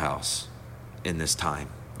 3-barrel brew house in this time.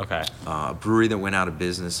 Okay. A brewery that went out of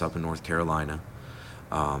business up in North Carolina,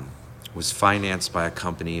 was financed by a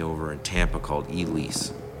company over in Tampa called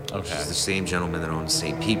E-Lease. Which Okay. is the same gentleman that owns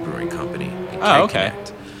St. Pete Brewing Company in Oh, okay.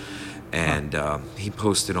 Connect. And he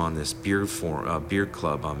posted on this beer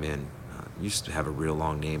club I'm in. Used to have a real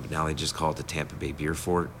long name, but now they just call it the Tampa Bay Beer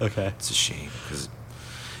Fort. Okay. It's a shame because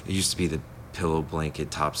it used to be the Pillow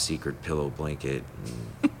Blanket, Top Secret Pillow Blanket,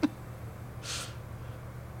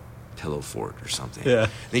 Pillow Fort or something. Yeah.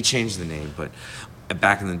 They changed the name, but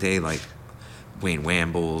back in the day, like Wayne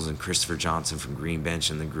Wambles and Christopher Johnson from Green Bench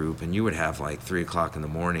in the group, and you would have like 3 o'clock in the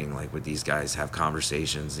morning, like with these guys, have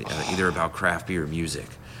conversations either about craft beer or music,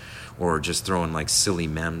 or just throwing like silly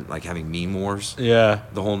like having meme wars Yeah.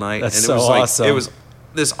 the whole night. That's and it so was like awesome. it was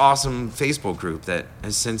this awesome Facebook group that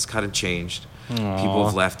has since kind of changed. People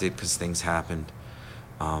have left it because things happened,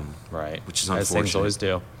 Right. which is As things unfortunate. always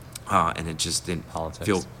do. And it just didn't Politics.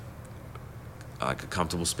 feel like a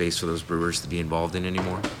comfortable space for those brewers to be involved in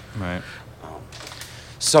anymore. Right.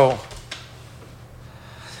 So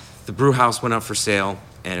the brew house went up for sale,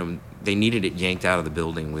 and they needed it yanked out of the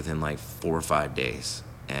building within like 4 or 5 days.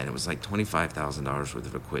 And it was like $25,000 worth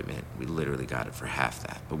of equipment. We literally got it for half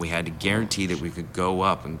that. But we had to guarantee that we could go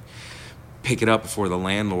up and pick it up before the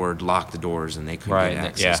landlord locked the doors and they couldn't Right, get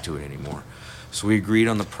access yeah. to it anymore. So we agreed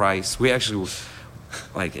on the price. We actually,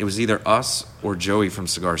 like, it was either us or Joey from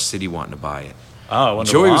Cigar City wanting to buy it. Oh, I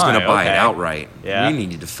wonder Joey was why. going to buy it Okay. outright. Yeah. We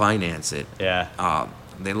needed to finance it. Yeah.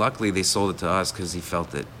 Luckily they sold it to us because he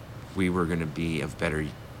felt that we were going to be of better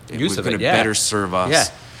Use of going it, to yeah. better serve us Yeah.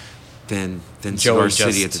 than Joey Cigar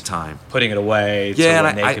City at just the time. Putting it away. Yeah, so and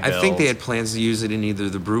when they could I think they build. had plans to use it in either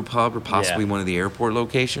the brew pub or possibly Yeah. one of the airport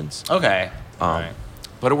locations. Okay. All right.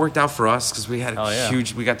 But it worked out for us because we had Oh, yeah.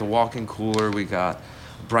 we got the walk-in cooler, we got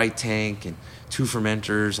a bright tank and 2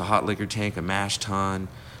 fermenters, a hot liquor tank, a mash tun,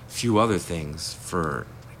 a few other things for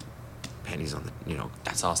pennies on the,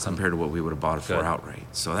 That's awesome. compared to what we would have bought it for Good. outright.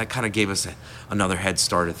 So that kind of gave us another head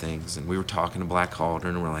start of things. And we were talking to Black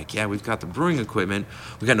Cauldron, and we're like, yeah, we've got the brewing equipment.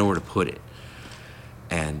 We got nowhere to put it.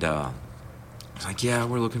 And I was like, yeah,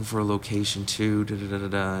 we're looking for a location too.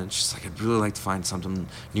 Da-da-da-da-da. And she's like, I'd really like to find something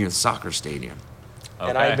near the soccer stadium.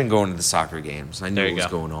 And I Okay. had been going to the soccer games. I knew There what you was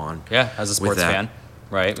go. going on. Yeah, as a with sports that. fan,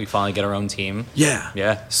 right? We finally get our own team. Yeah.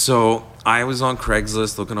 Yeah. So I was on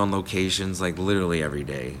Craigslist looking on locations like literally every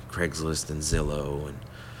day, Craigslist and Zillow,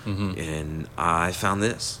 and I found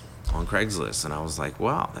this on Craigslist, and I was like,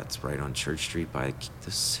 wow, that's right on Church Street by the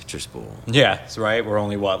Citrus Bowl. Yeah, that's right. We're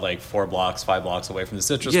only, like 5 blocks away from the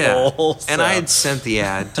Citrus Yeah. Bowl. And so- I had sent the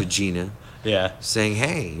ad to Gina Yeah. saying,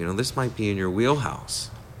 hey, this might be in your wheelhouse.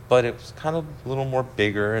 But it was kind of a little more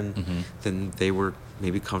bigger and than they were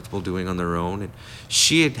maybe comfortable doing on their own. And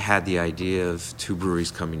she had the idea of 2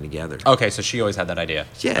 breweries coming together. Okay, so she always had that idea.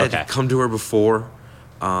 Yeah, it Okay. had come to her before.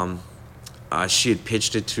 She had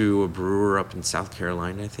pitched it to a brewer up in South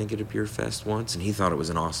Carolina, I think, at a beer fest once, and he thought it was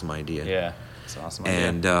an awesome idea. Yeah. It's an awesome idea.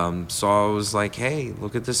 And so I was like, hey,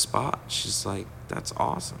 look at this spot. She's like, that's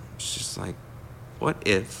awesome. She's like, what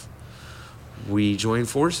if we join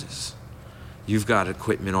forces? You've got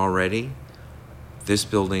equipment already. This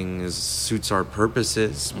building suits our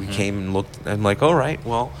purposes. We came and looked. I'm like, all right,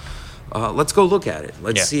 well, let's go look at it.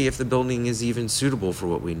 Let's see if the building is even suitable for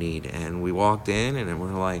what we need. And we walked in, and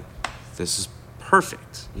we're like, this is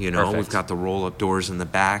perfect. Perfect. We've got the roll-up doors in the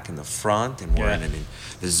back and the front, and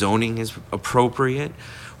the zoning is appropriate.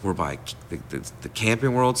 We're by the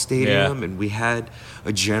Camping World Stadium, and we had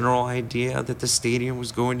a general idea that the stadium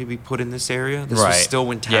was going to be put in this area. This was still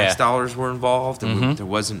when tax dollars were involved, and there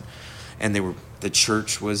wasn't, and the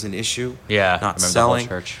church was an issue. Yeah, not I remember selling. the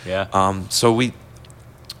whole church. Yeah. So we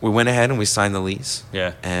went ahead and we signed the lease.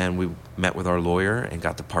 Yeah. And we met with our lawyer and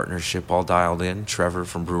got the partnership all dialed in. Trevor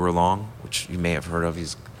from Brewer Long, which you may have heard of. He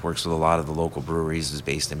works with a lot of the local breweries. Is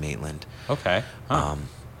based in Maitland. Okay. Huh.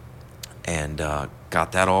 And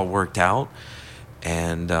got that all worked out,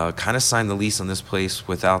 and kind of signed the lease on this place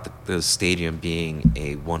without the stadium being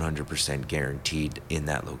a 100% guaranteed in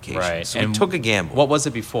that location. Right. So and we took a gamble. What was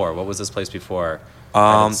it before? What was this place before?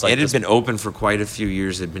 It had been open for quite a few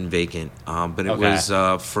years. It had been vacant, but it was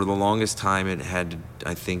for the longest time. It had,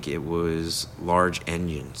 I think, it was large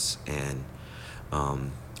engines, and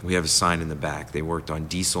we have a sign in the back. They worked on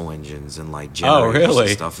diesel engines and like generators and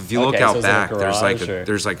stuff. If you look out so back, it's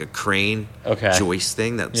there's like a crane joist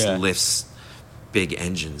thing that lifts big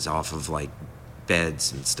engines off of like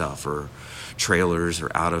beds and stuff, or trailers, or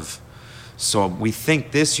out of. So we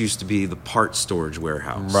think this used to be the part storage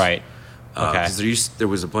warehouse, Right. Okay. Because there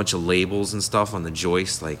was a bunch of labels and stuff on the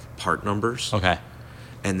joist, like part numbers. Okay.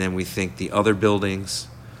 And then we think the other buildings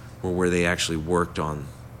were where they actually worked on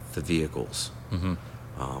the vehicles. Mm-hmm.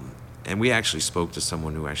 And we actually spoke to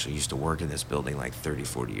someone who actually used to work in this building like 30,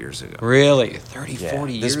 40 years ago. Really? 30,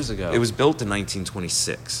 40 years ago? It was built in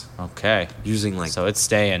 1926. Okay. Using so it's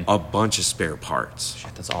staying. a bunch of spare parts.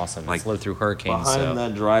 Shit, that's awesome. Like, it's lived through hurricanes. Behind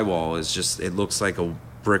that drywall is just, it looks like a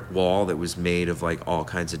brick wall that was made of like all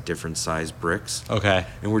kinds of different sized bricks. Okay.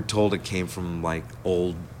 And we're told it came from like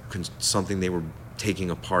something they were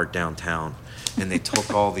taking apart downtown, and they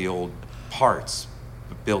took all the old parts,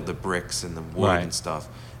 built the bricks and the wood and stuff,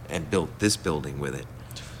 and built this building with it.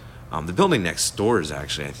 The building next door is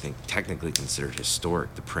actually, I think, technically considered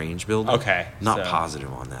historic, the Prange building. Okay. Not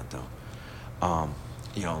positive on that though.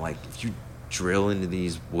 Like if you drill into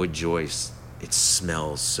these wood joists, it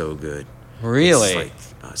smells so good. Really?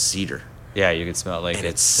 It's like cedar. Yeah, you can smell it. Like And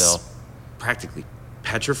it's still practically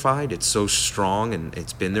petrified. It's so strong, and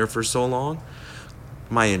it's been there for so long.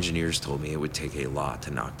 My engineers told me it would take a lot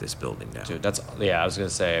to knock this building down. Dude, I was gonna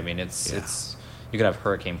say. I mean, it's you could have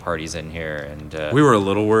hurricane parties in here, and we were a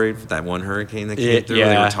little worried for that one hurricane that came through.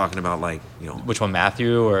 They were talking about which one,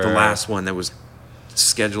 Matthew, or the last one that was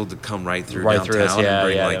scheduled to come right through Right downtown through us, and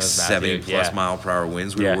bring like Matthew, 70+ mile per hour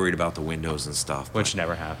winds. We Yeah. were worried about the windows and stuff, which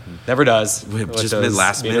never happened. Never does. but with just those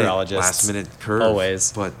last meteorologists. minute curve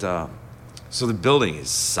Always. But so the building is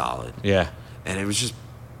solid. Yeah. And it was just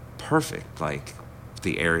perfect. Like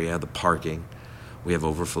the area, the parking. We have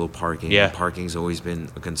overflow parking. Yeah. Parking's always been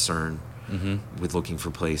a concern with looking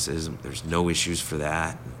for places. There's no issues for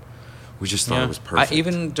that. We just thought it was perfect.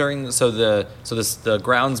 Even during the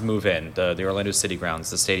grounds move in, the Orlando City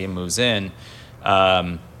grounds, the stadium moves in.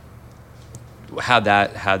 How did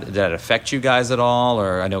that affect you guys at all?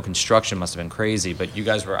 Or I know construction must have been crazy, but you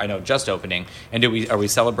guys were, I know, just opening. And are we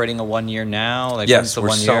celebrating a 1 year now? Like, yes, the we're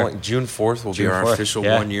 1 year? June 4th will be June our 4th. official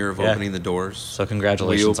Yeah. 1 year of opening the doors. So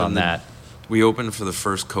congratulations on that. We opened for the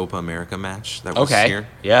first Copa America match that was here.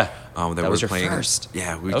 Yeah. That was we're your playing. first.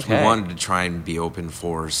 Yeah, we Okay. wanted to try and be open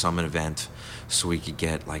for some event so we could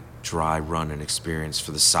get like dry run and experience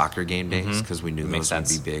for the soccer game days, because we knew Makes those would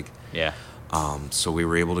sense. be big. Yeah. So we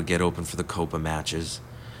were able to get open for the Copa matches,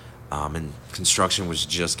 and construction was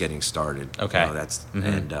just getting started. Okay.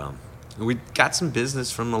 And we got some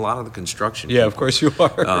business from a lot of the construction. Yeah, people. of course you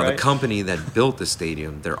are. Right? The company that built the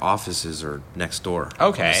stadium, their offices are next door.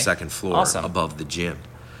 Okay. On the second floor, Awesome. above the gym.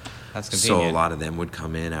 That's convenient. So a lot of them would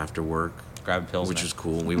come in after work, Grab pills, which was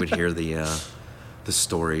cool. We would hear the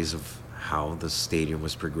stories of how the stadium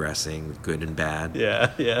was progressing, good and bad.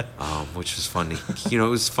 Yeah, yeah. Which was funny. It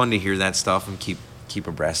was fun to hear that stuff and keep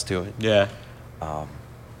abreast to it. Yeah.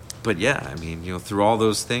 But yeah, I mean, through all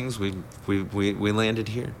those things, we landed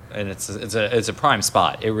here. And it's a prime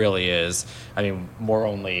spot. It really is. I mean,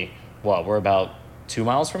 we're about 2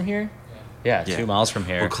 miles from here? Yeah, 2 miles from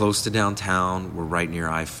here. We're close to downtown. We're right near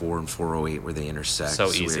I-4 and 408 where they intersect. So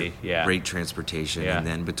we easy, have yeah. Great transportation. Yeah. And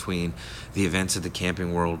then between the events at the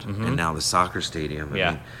Camping World and now the soccer stadium, I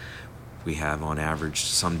mean, we have on average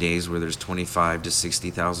some days where there's 25 to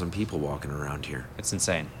 60,000 people walking around here. It's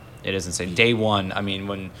insane. It is insane. Day one, I mean,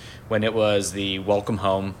 when it was the welcome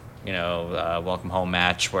home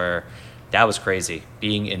match, where that was crazy.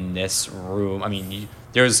 Being in this room, I mean,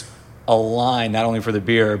 there's a line not only for the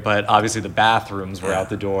beer, but obviously the bathrooms were out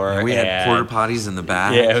the door. And we had porta potties in the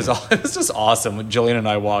back. Yeah, it was just awesome. When Jillian and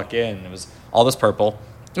I walk in, it was all this purple.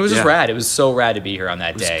 It was just rad. It was so rad to be here on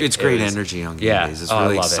that day. It's great energy on game days. It's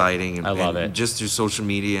really exciting. I love it. And just through social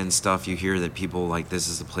media and stuff, you hear that people like this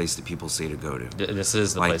is the place that people say to go to. This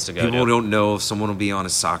is the place to go to. People don't know if someone will be on a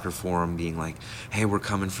soccer forum being like, "Hey, we're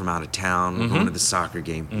coming from out of town. We're going to the soccer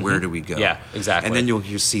game. Where do we go?" Yeah, exactly. And then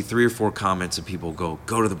you'll see 3 or 4 comments of people go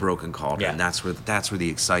to the Broken Cauldron. Yeah. And that's where the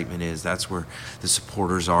excitement is. That's where the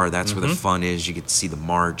supporters are. That's where the fun is. You get to see the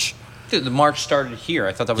march. Dude, the march started here.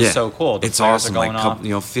 I thought that was so cool. It's awesome. Like 1,000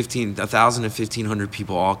 to 1,500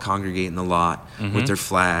 people all congregate in the lot with their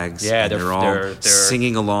flags. Yeah, and they're all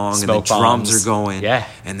singing along, and the drums are going. Yeah,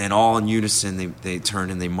 and then all in unison, they turn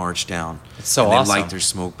and they march down. It's so and awesome. They light their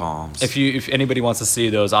smoke bombs. If anybody wants to see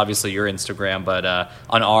those, obviously your Instagram, but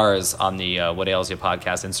on ours, on the What Ails You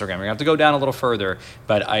podcast Instagram, we're gonna have to go down a little further.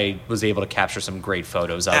 But I was able to capture some great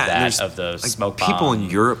photos of that, of the smoke bomb. People in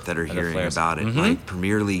Europe that are hearing about it, like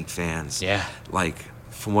Premier League fans. Yeah. Like,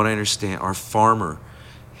 from what I understand, our farmer,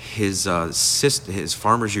 his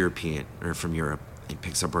farmer's European, or from Europe. He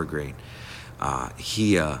picks up our grain.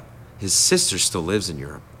 His sister still lives in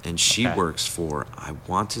Europe, and she works for, I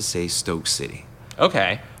want to say, Stoke City.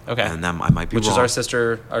 Okay. And I might be wrong. Which is our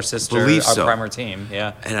sister, Believe our so. primer team.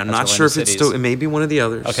 Yeah. And I'm not sure if it's Stoke. It may be one of the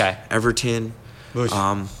others. Okay. Everton.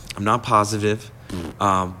 I'm not positive.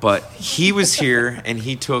 But he was here, and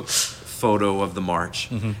he took photo of the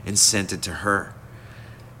march and sent it to her.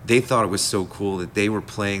 They thought it was so cool that they were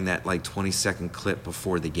playing that like 20-second clip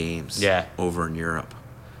before the games over in Europe.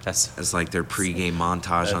 As like their pregame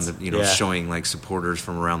montage on the showing like supporters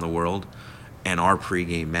from around the world, and our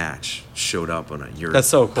pregame match showed up on a Europe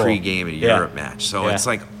pregame and Europe match. So it's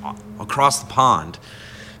like across the pond.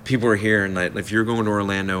 People are here, and like, if you're going to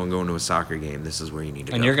Orlando and going to a soccer game, this is where you need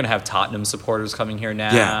to go. And you're going to have Tottenham supporters coming here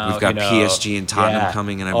now. Yeah, we've got PSG and Tottenham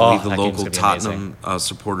coming, and I believe the local Tottenham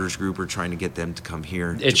supporters group are trying to get them to come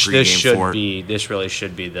here to pregame This really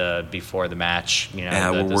should be the before the match.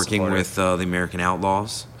 We're working with the American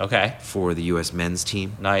Outlaws. Okay. For the U.S. men's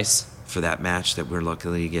team. Nice. For that match that we're lucky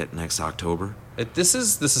to get next October. This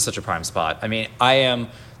is such a prime spot. I mean, I am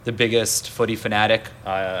the biggest footy fanatic.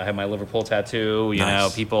 I have my Liverpool tattoo. You know,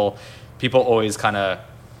 people always kind of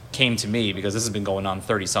came to me because this has been going on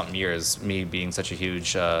 30-something years, me being such a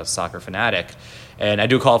huge soccer fanatic. And I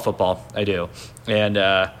do call it football. I do.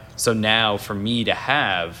 And so now for me to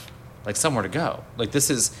have, like, somewhere to go. Like, this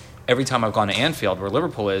is, every time I've gone to Anfield, where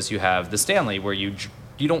Liverpool is, you have the Stanley, where you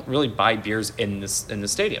don't really buy beers in the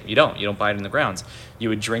stadium. You don't buy it in the grounds. You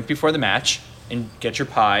would drink before the match and get your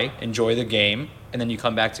pie, enjoy the game, and then you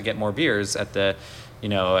come back to get more beers at the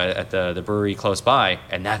brewery close by,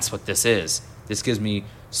 and that's what this is. This gives me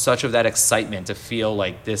such of that excitement to feel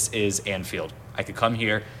like this is Anfield. I could come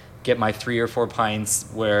here, get my 3 or 4 pints,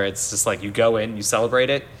 where it's just like you go in, you celebrate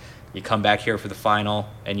it, you come back here for the final,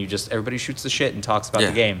 and everybody shoots the shit and talks about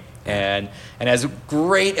the game. And as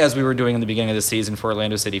great as we were doing in the beginning of the season for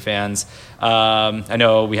Orlando City fans, I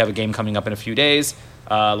know we have a game coming up in a few days.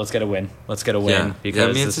 Let's get a win. Yeah. Because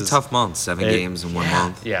I mean, it's a tough month. 7 games in 1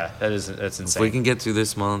 month. Yeah, that's insane. If we can get through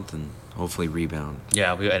this month and hopefully rebound.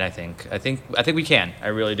 Yeah, I think we can. I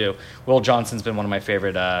really do. Will Johnson's been one of my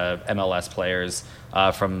favorite MLS players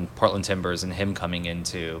from Portland Timbers, and him coming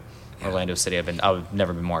into Orlando City, I've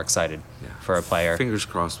never been more excited for a player. Fingers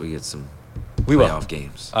crossed we get some playoff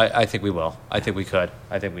games. I think we will. I think we could.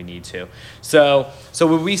 I think we need to. So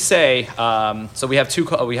would we say? So we have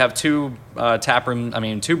two tap room. I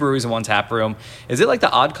mean, 2 breweries and 1 tap room. Is it like the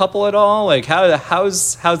odd couple at all? Like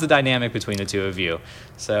how's the dynamic between the two of you?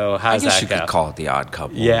 So how's that go? I guess you could call it the odd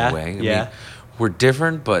couple in a way. I mean, we're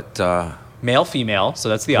different, but male, female. So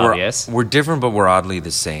that's the obvious. We're different, but we're oddly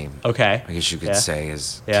the same. Okay. I guess you could say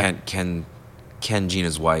is Ken,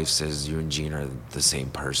 Gina's wife says you and Gina are the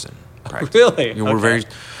same person. Really? We're very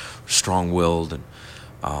strong-willed and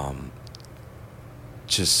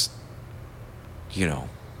just, I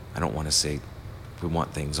don't want to say we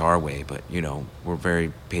want things our way, but, we're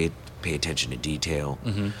very pay attention to detail.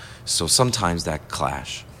 Mm-hmm. So sometimes that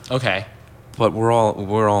clash. Okay. But we're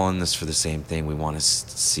all in this for the same thing. We want to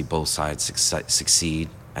see both sides succeed.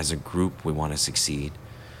 As a group, we want to succeed.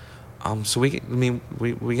 So we get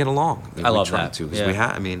along. I love that.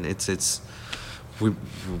 Because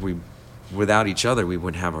we without each other, we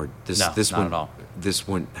wouldn't have this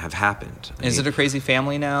wouldn't have happened. Is it a crazy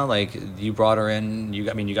family now? Like, you brought her in. You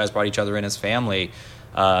guys brought each other in as family.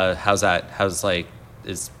 How's that?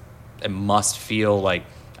 it must feel like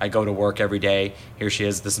I go to work every day. Here she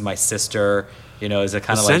is. This is my sister. You know, is it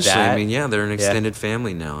kind of like that? Essentially, I mean, yeah, they're an extended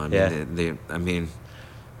family now. I mean,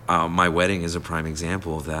 my wedding is a prime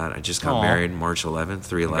example of that. I just got married March 11th,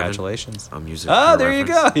 3/11. Congratulations. Music. Oh, there you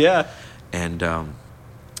go. Yeah. And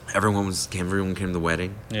everyone came to the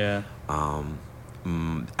wedding. Yeah.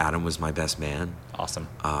 Adam was my best man. Awesome.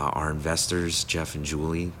 Our investors, Jeff and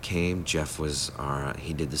Julie, came. Jeff was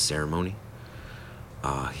he did the ceremony.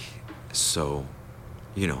 So,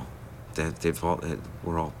 you know, that it's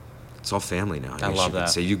all family now. I love that.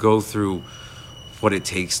 So you go through what it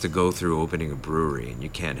takes to go through opening a brewery, and you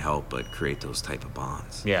can't help but create those type of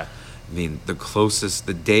bonds. Yeah. I mean, the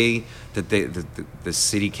day that the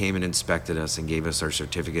city came and inspected us and gave us our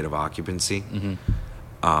certificate of occupancy,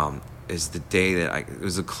 is the day that it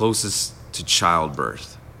was the closest to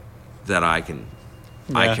childbirth that I can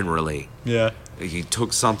relate. Yeah. You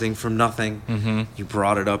took something from nothing, you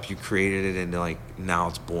brought it up, you created it, and like now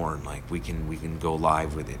it's born. Like we can go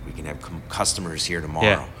live with it. We can have customers here tomorrow.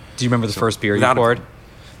 Yeah. Do you remember the first beer you poured?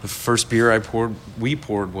 The first beer we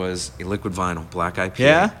poured was a Liquid Vinyl Black IPA.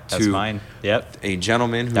 Yeah, that's mine. Yep. A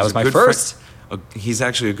gentleman who's that was a my good first. He's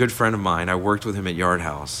actually a good friend of mine. I worked with him at Yard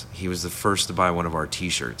House. He was the first to buy one of our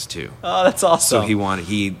T-shirts too. Oh, that's awesome. So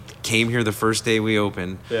he came here the first day we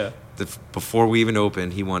opened. Yeah. Before we even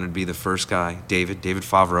opened, he wanted to be the first guy. David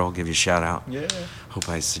Favreau, I'll give you a shout out. Yeah. Hope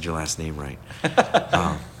I said your last name right.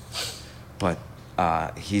 But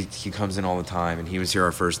he comes in all the time, and he was here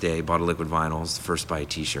our first day. Bought a Liquid Vinyl, was the first to buy a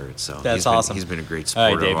T-shirt. So that's awesome. He's been a great All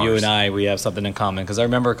supporter. right, Dave, of you ours. and I, we have something in common because I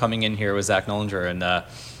remember coming in here with Zach Nollinger, and I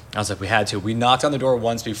was like, we had to. We knocked on the door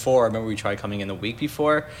once before. I remember we tried coming in the week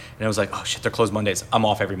before, and it was like, oh shit, they're closed Mondays. I'm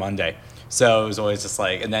off every Monday, so it was always just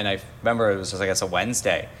like. And then I remember it was just, I guess, a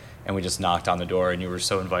Wednesday. And we just knocked on the door, and you were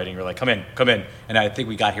so inviting. You were like, come in. And I think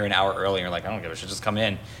we got here an hour early, and you're like, I don't give a shit, just come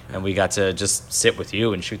in. And we got to just sit with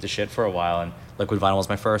you and shoot the shit for a while. And Liquid Vinyl was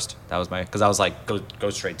my first. That was because I was like, go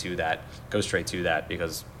straight to that. Go straight to that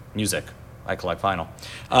because music. I collect vinyl.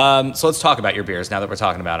 So let's talk about your beers now that we're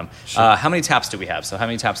talking about them. Sure. How many taps do we have?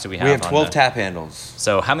 We have 12 tap handles.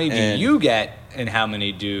 So how many do you get, and how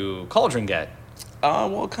many do Cauldron get?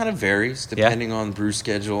 Well, it kind of varies depending on brew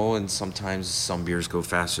schedule, and sometimes some beers go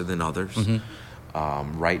faster than others.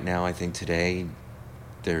 Right now, I think today,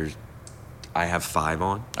 I have 5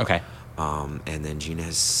 on. Okay. And then Gina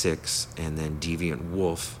has 6, and then Deviant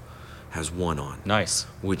Wolf has 1 on. Nice.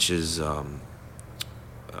 Which is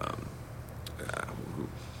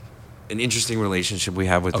an interesting relationship we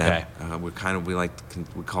have with them. We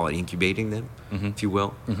call it incubating them, if you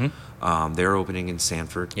will. They're opening in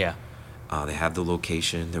Sanford. Yeah. They have the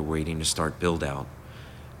location. They're waiting to start build out,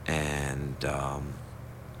 and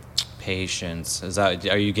patience.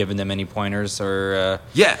 Are you giving them any pointers or?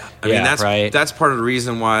 Yeah, I mean that's right. That's part of the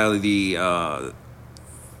reason why the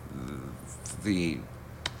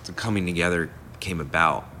coming together came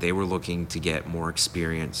about. They were looking to get more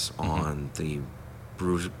experience on the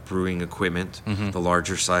brewing equipment, the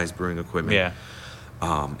larger size brewing equipment.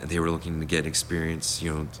 Yeah. They were looking to get experience,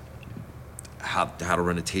 how to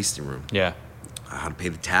run a tasting room. Yeah. How to pay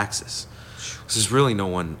the taxes. Because there's really no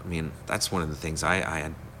one. I mean, that's one of the things I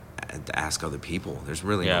had to ask other people. There's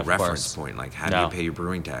really no reference point. Like, how do you pay your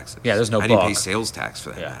brewing taxes? Yeah, there's no How book. do you pay sales tax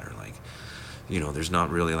for that matter? Like, there's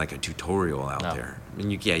not really like a tutorial out there. I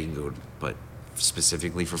mean, you can go, but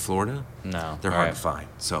specifically for Florida, no, they're hard to find.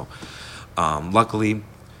 So, luckily,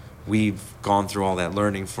 we've gone through all that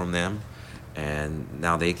learning from them. And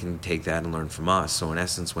now they can take that and learn from us. So in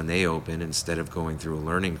essence, when they open, instead of going through a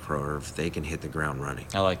learning curve, they can hit the ground running.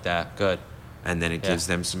 I like that. Good. And then it gives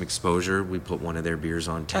them some exposure. We put one of their beers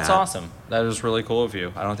on tap. That's awesome. That is really cool of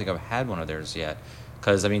you. I don't think I've had one of theirs yet.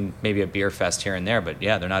 Because, I mean, maybe a beer fest here and there, but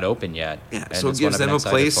yeah, they're not open yet. Yeah, and so it gives them a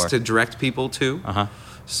place to direct people to.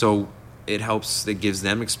 So it gives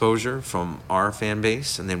them exposure from our fan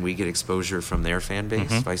base, and then we get exposure from their fan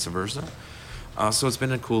base, vice versa. So it's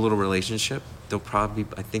been a cool little relationship. I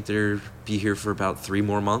think they'll be here for about 3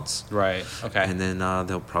 more months. Right. Okay. And then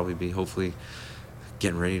they'll probably be hopefully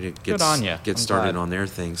getting ready to get started on their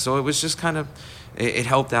thing. So it was just kind of, it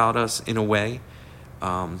helped out us in a way,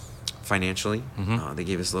 financially. They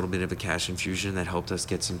gave us a little bit of a cash infusion that helped us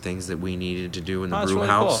get some things that we needed to do in the brew really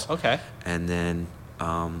house. Cool. Okay. And then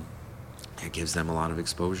it gives them a lot of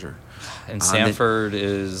exposure. And Sanford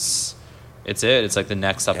is... It's like the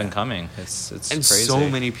next up and coming. It's and crazy. So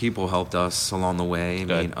many people helped us along the way.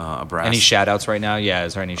 Good. I mean, a brass. Any shout outs right now? Yeah,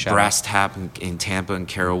 is there any shout Brass Tap in Tampa and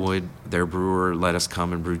Carrollwood, their brewer let us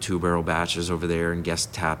come and brew 2-barrel batches over there and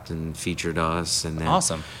guest tapped and featured us. And then,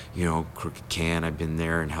 awesome. Crooked Can, I've been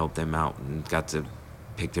there and helped them out and got to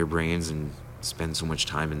pick their brains and spend so much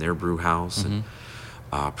time in their brew house. And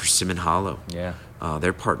Persimmon Hollow. Yeah.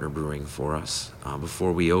 They're partner brewing for us.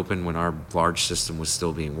 Before we opened, when our large system was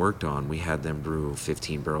still being worked on, we had them brew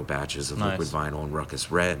 15-barrel batches of liquid vinyl and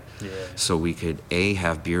Ruckus Red. Yeah. So we could,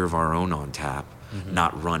 have beer of our own on tap,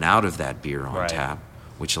 not run out of that beer on tap,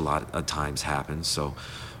 which a lot of times happens. So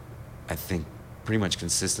I think pretty much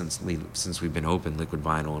consistently since we've been open, liquid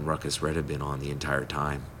vinyl and Ruckus Red have been on the entire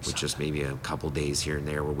time, with just maybe a couple days here and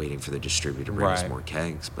there. We're waiting for the distributor to bring us more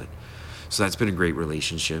kegs. So that's been a great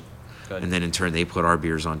relationship. Good. And then in turn, they put our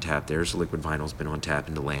beers on tap there. So liquid vinyl's been on tap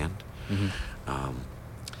into land.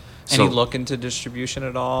 Any look into distribution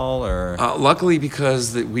at all, or? Luckily,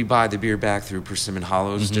 because we buy the beer back through Persimmon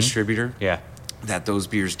Hollow's distributor. Yeah. That those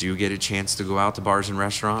beers do get a chance to go out to bars and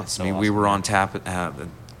restaurants. So I mean, we awesome. were on tap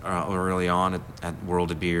early on at World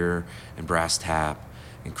of Beer and Brass Tap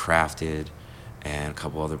and Crafted and a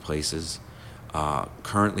couple other places.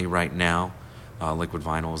 Currently, right now, liquid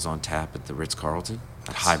vinyl is on tap at the Ritz-Carlton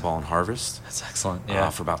at Highball and Harvest. That's excellent. Yeah.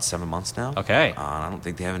 For about 7 months now. Okay. I don't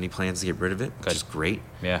think they have any plans to get rid of it, which is great.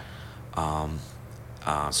 Yeah.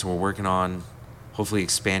 So we're working on hopefully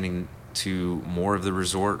expanding to more of the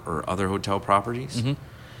resort or other hotel properties,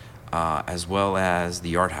 as well as the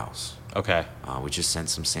Yard House. Okay. We just sent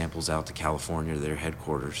some samples out to California to their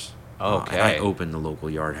headquarters. Okay. And I opened the local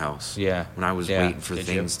Yard House. Yeah. When I was Yeah. waiting for Did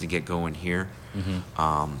things to get going here,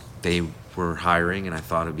 they were hiring, and I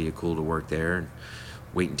thought it'd be cool to work there. And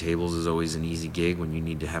waiting tables is always an easy gig when you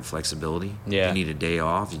need to have flexibility. Yeah. You need a day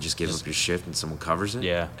off, you just give up your shift and someone covers it.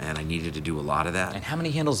 Yeah. And I needed to do a lot of that. And how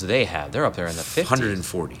many handles do they have? They're up there in the 50s.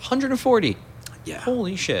 140. 140. Yeah.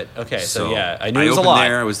 Holy shit. Okay, so yeah, I knew I it was a opened lot.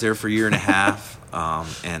 there. I was there for a year and a half,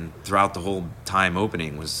 and throughout the whole time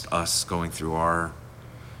opening was us going through our,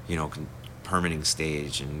 permitting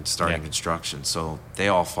stage and starting construction. So they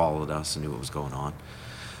all followed us and knew what was going on.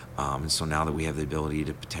 And so now that we have the ability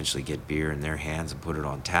to potentially get beer in their hands and put it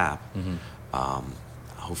on tap,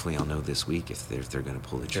 hopefully I'll know this week if they're going to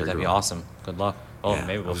pull the trigger. That'd be on it. awesome. Good luck. Oh, Yeah,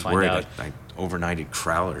 maybe I we'll was find worried. out. I overnighted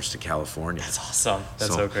Crowlers to California. That's awesome.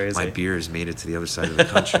 That's so crazy. My beer has made it to the other side of the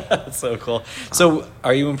country. That's so cool. So,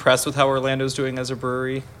 are you impressed with how Orlando's doing as a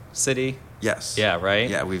brewery city? Yes. Yeah, right?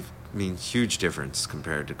 Yeah, huge difference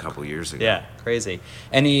compared to a couple years ago. Yeah, crazy.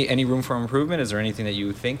 Any room for improvement? Is there anything that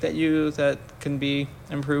you think that can be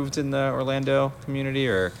improved in the Orlando community,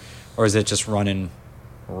 or is it just running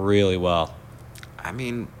really well? I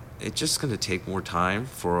mean, it's just going to take more time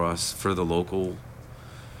for the local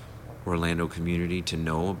Orlando community to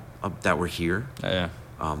know that we're here. Yeah.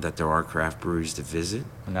 That there are craft breweries to visit.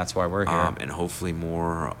 And that's why we're here. And hopefully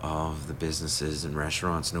more of the businesses and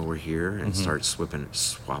restaurants know we're here and start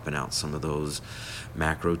swapping out some of those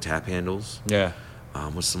macro tap handles. Yeah.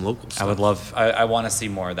 With some local stuff. I would love. I want to see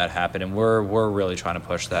more of that happen, and we're really trying to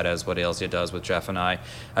push that as what Ailsia does with Jeff and I.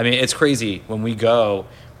 I mean, it's crazy when we go.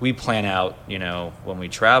 We plan out, when we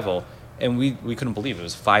travel, and we couldn't believe it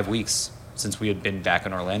was 5 weeks since we had been back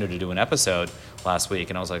in Orlando to do an episode last week,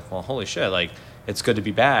 and I was like, well, holy shit, like it's good to be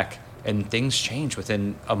back. And things changed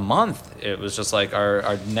within a month. It was just like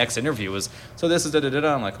our next interview was, so this is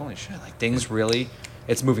da-da-da-da. I'm like, holy shit, like things really,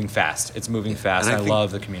 it's moving fast. It's moving fast, and I love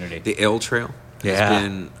the community. The Ale Trail has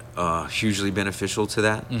been hugely beneficial to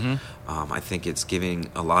that. I think it's giving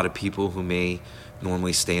a lot of people who may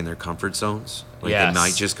normally stay in their comfort zones. Like they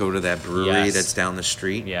might just go to that brewery that's down the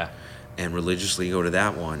street and religiously go to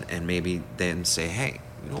that one and maybe then say, hey,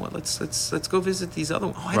 you know what, let's go visit these other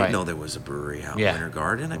ones. Oh, I didn't know there was a brewery out in Winter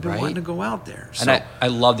Garden. I've been wanting to go out there. So. And I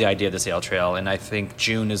love the idea of this Ale Trail, and I think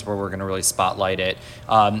June is where we're going to really spotlight it.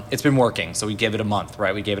 It's been working, so we gave it a month,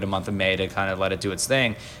 right? We gave it a month of May to kind of let it do its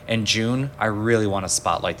thing. In June, I really want to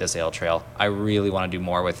spotlight this Ale Trail. I really want to do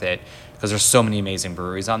more with it because there's so many amazing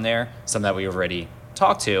breweries on there, some that we already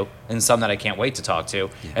talked to and some that I can't wait to talk to.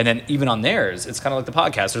 And then even on theirs, it's kind of like the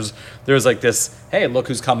podcast. There's like this, hey, look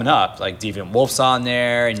who's coming up. Like Deviant Wolf's on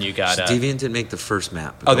there, and you got... Deviant didn't make the first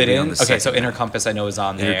map. Oh, they didn't? Okay, so Inner Compass I know is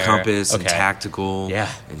on there. Inner Compass and Tactical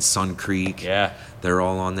and Sun Creek. Yeah. They're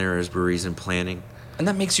all on there as breweries in planning. And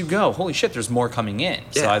that makes you go, holy shit, there's more coming in.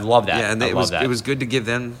 So I love that. Yeah, and it was good to give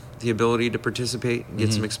them the ability to participate and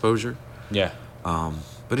get some exposure. Yeah.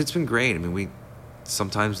 But it's been great. I mean,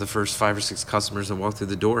 sometimes the first 5 or 6 customers that walk through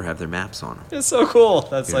the door have their maps on them. It's so cool.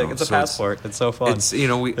 That's it's a passport. It's so fun. It's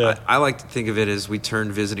I like to think of it as we turn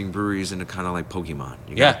visiting breweries into kind of like Pokemon.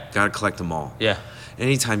 You got to collect them all. Yeah.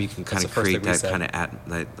 Anytime you can kind of create that kind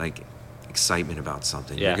of excitement about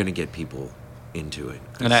something, you're going to get people into it.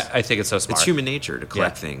 And I think it's so smart. It's human nature to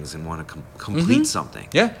collect things and want to complete something.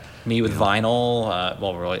 Yeah. Me with vinyl.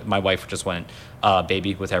 Well, really, my wife just went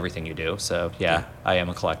baby with everything you do. So, yeah, I am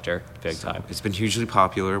a collector big time. It's been hugely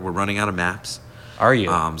popular. We're running out of maps. Are you?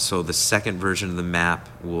 So the second version of the map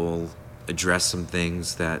will address some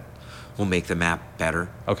things that will make the map better.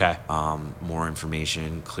 Okay. More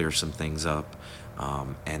information, clear some things up,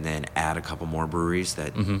 and then add a couple more breweries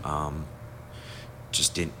that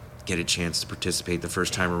just didn't get a chance to participate the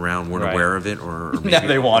first time around, weren't aware of it, or maybe, now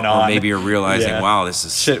they want on. Or maybe are realizing, wow, this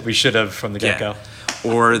is shit. We should have from the get-go.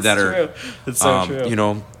 Or that are, true. It's so true. You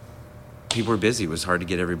know, people are busy. It was hard to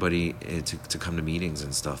get everybody to come to meetings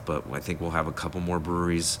and stuff. But I think we'll have a couple more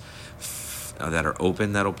breweries that are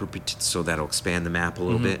open. That'll expand the map a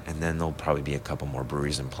little bit, and then there'll probably be a couple more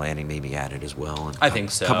breweries in planning, maybe added as well. And I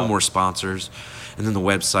think so. A couple more sponsors, and then the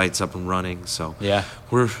website's up and running. So yeah,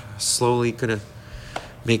 we're slowly gonna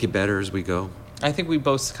make it better as we go. I think we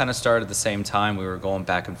both kind of started at the same time. We were going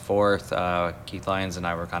back and forth. Keith Lyons and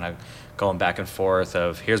I were kind of going back and forth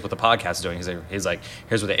of here's what the podcast is doing. He's like,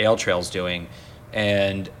 here's what the Ale Trail's doing.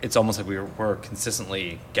 And it's almost like we're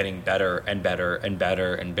consistently getting better and better and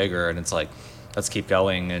better and bigger. And it's like, let's keep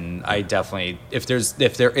going. And I definitely, if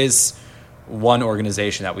there is one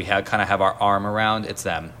organization that we kind of have our arm around, it's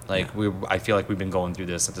them. Like I feel like we've been going through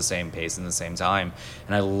this at the same pace and the same time,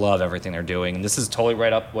 and I love everything they're doing. And this is totally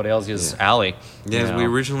right up what Ailsia's alley. Yeah, as we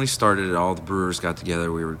originally started, all the brewers got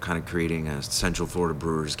together. We were kind of creating a Central Florida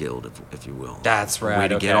Brewers Guild, if you will. That's right. A way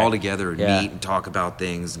to get all together and meet and talk about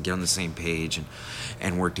things and get on the same page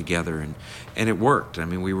and work together. And it worked. I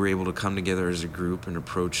mean, we were able to come together as a group and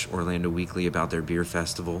approach Orlando Weekly about their beer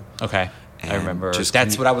festival. Okay. I remember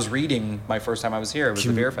that's what I was reading my first time I was here. It was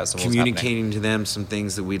the beer festival. Communicating to them some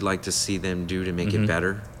things that we'd like to see them do to make it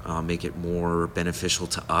better, make it more beneficial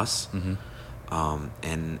to us.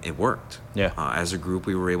 And it worked. Yeah. As a group,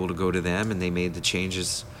 we were able to go to them, and they made the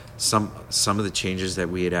changes. Some of the changes that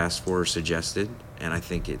we had asked for or suggested, and I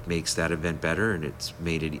think it makes that event better, and it's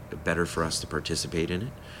made it better for us to participate in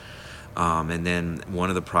it. And then one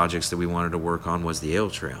of the projects that we wanted to work on was the Ale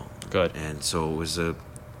Trail. Good. And so it was a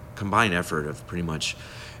combined effort of pretty much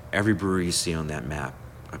every brewery you see on that map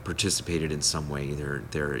participated in some way, either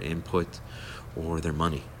their input or their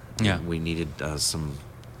money. Yeah. We needed some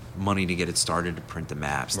money to get it started, to print the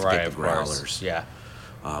maps, to right, get the of growlers. Course. Yeah.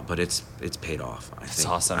 But it's paid off. I think. It's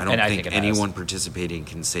awesome. I don't think it anyone participating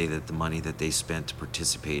can say that the money that they spent to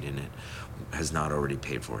participate in it has not already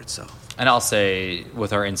paid for itself. And I'll say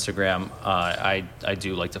with our Instagram, I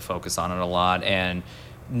do like to focus on it a lot, and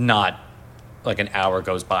not like an hour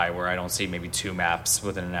goes by where I don't see maybe 2 maps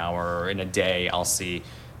within an hour, or in a day I'll see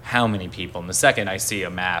how many people. And the second I see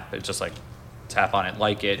a map, it's just like tap on it,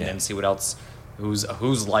 like it, and then see what else,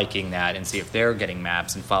 who's liking that, and see if they're getting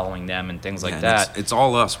maps and following them and things like that. It's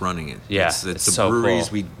all us running it. Yeah, it's the so breweries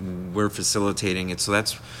cool. we're facilitating it. So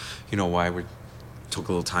that's why we took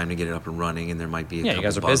a little time to get it up and running, and there might be a couple you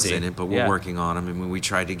guys are bugs busy. in it, but we're working on them. I mean, we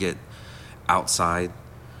tried to get outside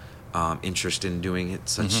interest in doing it.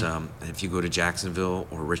 Such if you go to Jacksonville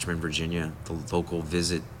or Richmond, Virginia, the local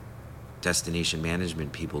visit destination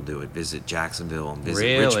management people do it. Visit Jacksonville and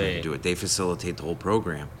visit Richmond and do it. They facilitate the whole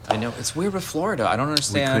program. I know it's weird with Florida. I don't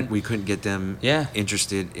understand. We couldn't get them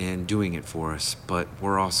interested in doing it for us, but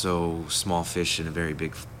we're also small fish in a very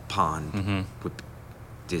big pond with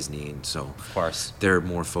Disney, and so of course they're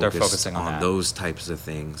more focusing on those types of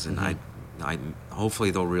things. And I hopefully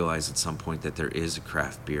they'll realize at some point that there is a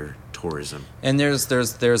craft beer tourism. And there's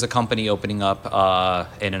a company opening up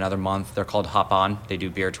in another month. They're called Hop On. They do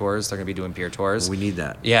beer tours. They're going to be doing beer tours. We need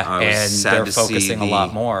that. Yeah, and they're focusing a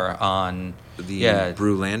lot more on the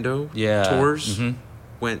Brewlando tours.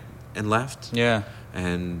 Went and left. Yeah.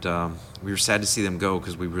 And we were sad to see them go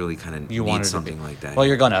because we really kind of need something like that. Well,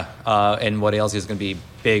 you're gonna, and what Ailsia is going to be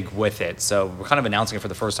big with it. So we're kind of announcing it for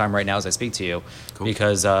the first time right now as I speak to you,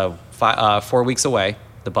 because 4 weeks away,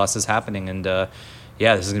 the bus is happening, and this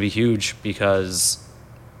is going to be huge because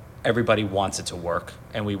everybody wants it to work,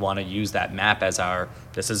 and we want to use that map as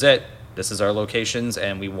this is it. This is our locations,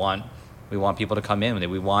 and we want people to come in,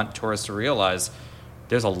 and we want tourists to realize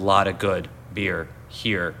there's a lot of good beer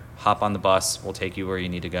here. Hop on the bus. We'll take you where you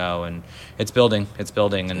need to go. And it's building,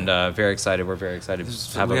 and very excited. We're very excited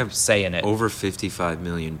to have a say in it. Over 55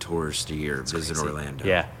 million tourists a year visit Orlando.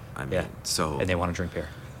 Yeah. So. And they want to drink beer.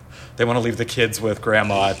 They want to leave the kids with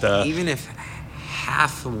grandma at the... Even if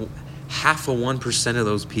half of 1% of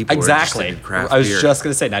those people exactly. are interested in craft beer. I was beer. just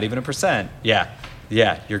going to say, not even 1%.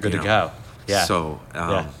 Yeah, you're good to go. Yeah. So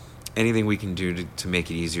anything we can do to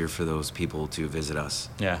make it easier for those people to visit us,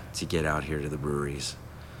 to get out here to the breweries,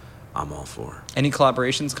 I'm all for. Any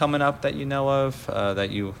collaborations coming up that you know of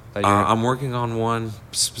that you're I'm working on one,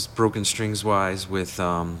 broken strings wise, with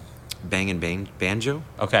Bang and Bang Banjo.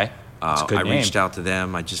 okay? That's a good I name. reached out to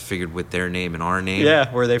them. I just figured with their name and our name.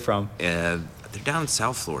 Yeah, where are they from? They're down in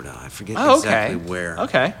South Florida. I forget Oh, exactly okay. where.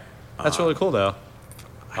 Okay, that's really cool though.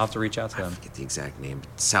 I'll have to reach out to I them. forget the exact name.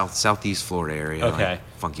 Southeast Florida area. Okay. Like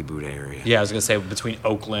Funky Buddha area. Yeah, I was gonna say between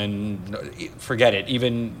Oakland, forget it.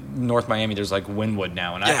 Even North Miami, there's like Wynwood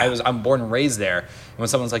now, and Yeah. I'm born and raised there. And when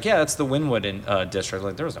someone's like, "Yeah, that's the Wynwood district,"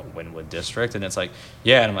 like there was no Wynwood district, and it's like,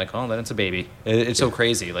 "Yeah," and I'm like, "Oh, then it's a baby." It's so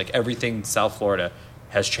crazy. Like everything South Florida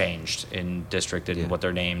has changed in district and what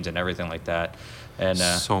they're named and everything like that. And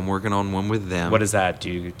So I'm working on one with them. what is that? Do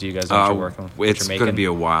you guys know what you're working? What It's you're going to making? be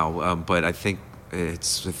a while, but I think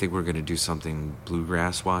we're going to do something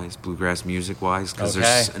bluegrass music wise, because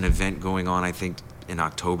there's Okay. an event going on. I think in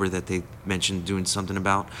October that they mentioned doing something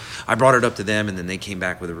about. I brought it up to them, and then they came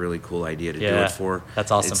back with a really cool idea to do Yeah, it for.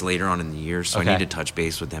 that's awesome. It's later on in the year, so Okay. I need to touch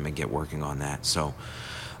base with them and get working on that. So,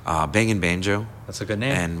 Bang and Banjo. That's a good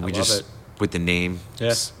name. And I we love just it. with the name,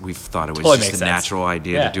 Yeah. we thought it was Totally just makes a sense. natural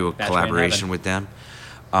idea Yeah, to do a match made in collaboration heaven. with them.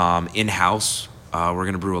 In house, we're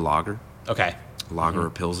going to brew a lager. Okay. Lager or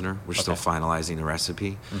Pilsner. We're still Okay. Mm-hmm. finalizing the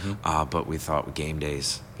recipe, but we thought with game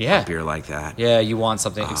days, Yeah. a beer like that. Yeah, you want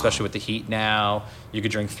something, especially with the heat now. You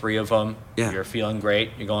could drink 3 of them. Yeah. You're feeling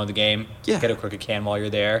great. You're going to the game. Yeah. Get a quick can while you're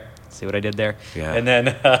there. See what I did there? Yeah. And then,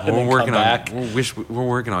 and We're then working come back. on. We're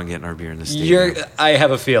working on getting our beer in the stadium. I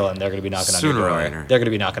have a feeling they're going to be knocking on Sooner your or door. later. They're going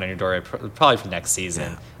to be knocking on your door probably for next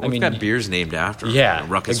season. Yeah. I mean, we've got beers named after. them, yeah,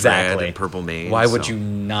 Ruckus exactly. Red and Purple Maid. Why would so- you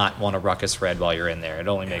not want a Ruckus Red while you're in there? It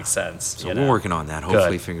only makes sense. So you we're know? working on that.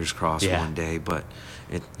 Hopefully, Good. fingers crossed Yeah. one day. But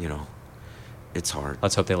it's hard.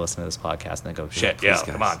 Let's hope they listen to this podcast and they go, shit, please, yeah, guys.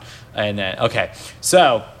 come on. And then, okay,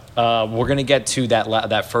 so we're going to get to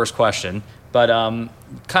that first question, but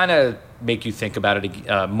kind of make you think about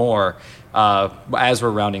it more as we're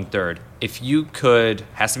rounding third. If you could,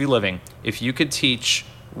 has to be living, if you could teach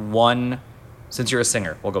one, since you're a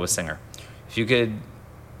singer, we'll go with singer. If you could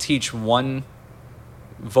teach one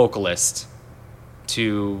vocalist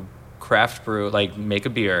to craft brew, like make a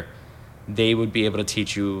beer, they would be able to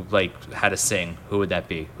teach you like how to sing. Who would that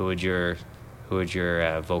be? Who would your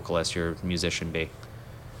vocalist, your musician be?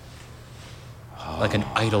 Like an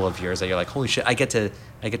idol of yours that you're like, holy shit, I get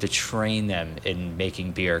to train them in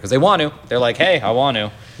making beer because they want to. They're like, hey, I want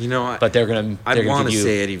to. But they're gonna. I'd want to give you,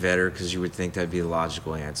 say Eddie Vedder because you would think that'd be a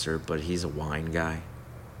logical answer, but he's a wine guy.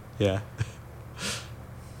 yeah.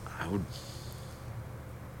 I would.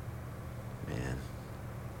 Man.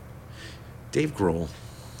 Dave Grohl.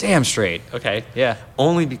 Damn straight. Okay. Yeah.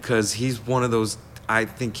 Only because he's one of those. I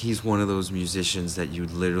think he's one of those musicians that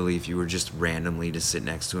you'd literally, if you were just randomly to sit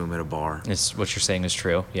next to him at a bar, It's what you're saying is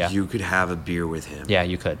true. Yeah. you could have a beer with him. Yeah,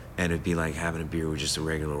 you could. And it'd be like having a beer with just a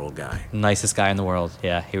regular old guy. Nicest guy in the world.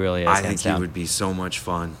 Yeah, he really is. I think hands he down. would be so much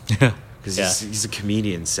fun. Because Yeah. he's a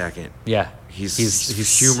comedian second. Yeah. He's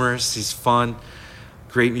humorous. He's fun.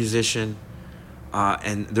 Great musician.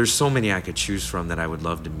 And there's so many I could choose from that I would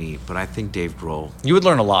love to meet. But I think Dave Grohl. You would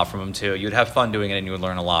learn a lot from him too. You'd have fun doing it, and you would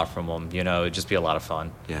learn a lot from him. You know, it'd just be a lot of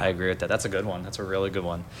fun. Yeah. I agree with that. That's a good one. That's a really good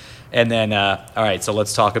one. And then, all right, so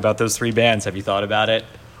let's talk about those 3 bands. Have you thought about it?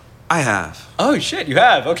 I have. Oh shit, you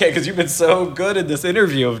have. Okay, because you've been so good in this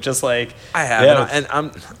interview of just like I have. Yeah. And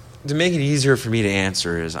I'm to make it easier for me to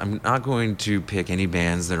answer is I'm not going to pick any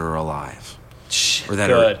bands that are alive. Or that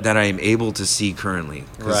Good. I am able to see currently.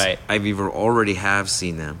 'Cause Right. I've either already have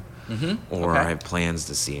seen them, or Okay. I have plans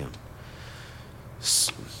to see them.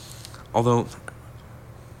 Although,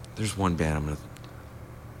 there's one band I'm gonna.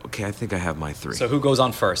 Okay, I think I have my 3. So who goes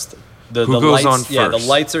on first? The goes lights, on Yeah, the first?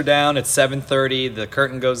 lights are down. It's 7:30. The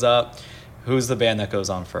curtain goes up. Who's the band that goes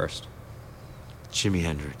on first? Jimi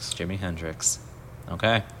Hendrix. Jimi Hendrix.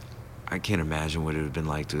 Okay. I can't imagine what it would have been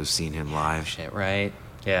like to have seen him live. Shit, right?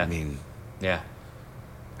 Yeah. I mean, yeah.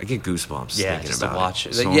 I get goosebumps Yeah, thinking just to about watch it.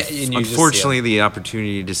 it. So Yeah, and you just see unfortunately, the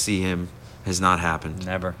opportunity to see him has not happened.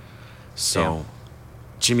 Never. So,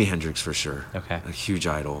 Jimi Hendrix for sure. Okay. A huge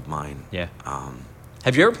idol of mine. Yeah.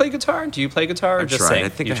 Have you ever played guitar? Do you play guitar or I've just tried. sing? I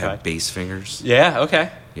think You I try? have bass fingers. Yeah. Okay.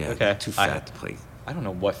 Yeah. Okay. Too fat to play. I don't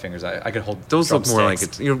know what fingers I could hold. Those look more like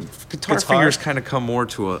drumsticks. guitar Guitar? fingers kind of come more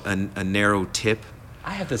to a narrow tip.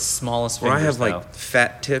 I have the smallest Where fingers. I have like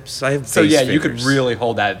fat tips. I have So bass yeah, fingers. you could really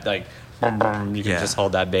hold that like. You can Yeah. just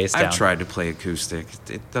hold that bass down. I've tried to play acoustic.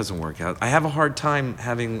 It doesn't work out. I have a hard time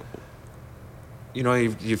having.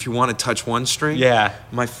 If you want to touch one string, Yeah.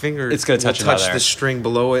 my finger It's gonna will touch another. the string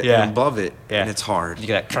below it Yeah. and above it, Yeah. and it's hard. You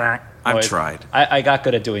get that. I've tried. I got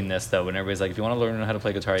good at doing this though. When everybody's like, if you want to learn how to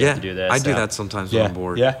play guitar, you Yeah, have to do this. I do so. that sometimes Yeah. when I'm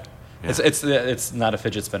bored. Yeah. Yeah. It's not a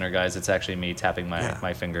fidget spinner, guys. It's actually me tapping Yeah.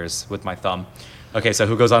 my fingers with my thumb. Okay, so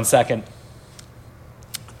who goes on second?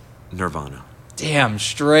 Nirvana. Damn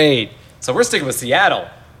straight. So we're sticking with Seattle.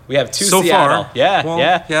 We have two So Seattle. far. Yeah, Well,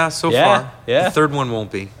 yeah. so yeah, far. Yeah. The third one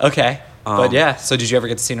won't be. Okay. But Um, yeah, so did you ever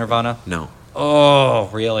get to see Nirvana? No. Oh,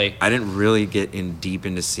 really? I didn't really get in deep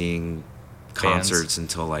into seeing concerts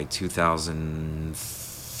until like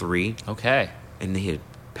 2003, Okay. and they had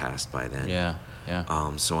passed by then. Yeah,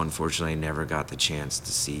 yeah. So unfortunately, I never got the chance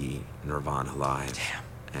to see Nirvana live. Damn.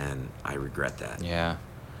 And I regret that. Yeah.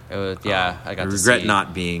 I got I to regret see.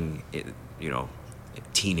 not being, a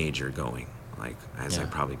teenager going. Like, as I Yeah.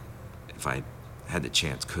 probably, if I had the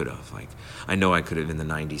chance, could have. Like, I know I could have in the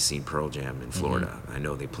 90s seen Pearl Jam in Florida. I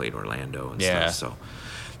know they played Orlando and Yeah. stuff. So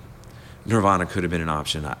Nirvana could have been an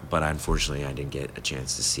option, but unfortunately, I didn't get a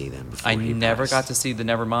chance to see them before I he never passed. got to see the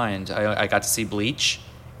Nevermind. I got to see Bleach,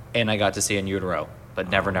 and I got to see In Utero, but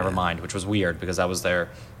never man. Nevermind, which was weird because I was there.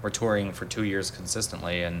 We're touring for 2 years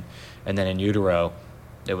consistently, and then In Utero,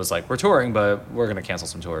 it was like we're touring, but we're gonna cancel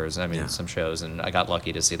some tours. I mean, Yeah. some shows, and I got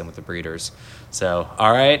lucky to see them with the Breeders. So,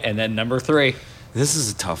 all right, and then number 3. This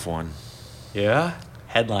is a tough one. Yeah,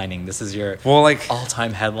 headlining. This is your Well, like,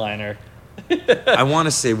 all-time headliner. I want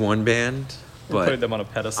to say one band, You're putting but them on a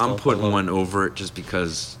pedestal. I'm putting below. one over it just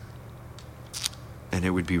because, and it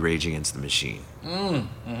would be Rage Against the Machine.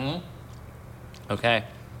 Okay.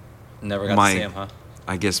 Never got My- to see him, huh?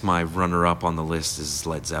 I guess my runner-up on the list is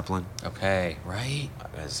Led Zeppelin, Okay, right.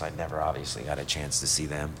 as I never obviously got a chance to see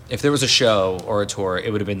them. If there was a show or a tour,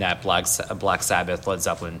 it would have been that Black Sabbath, Led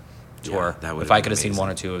Zeppelin tour. Yeah, that would if have I been could have seen amazing. one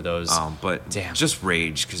or two of those. But Damn. just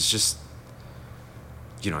Rage, because just,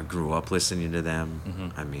 I grew up listening to them.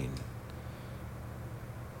 Mm-hmm. I mean,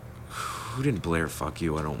 who didn't blare "Fuck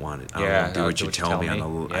You"? I don't want it. I Yeah, don't want to do what you tell me,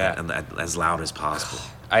 Yeah. as loud as possible.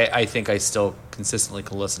 I think I still consistently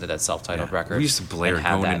can listen to that self-titled Yeah. record. We used to blare and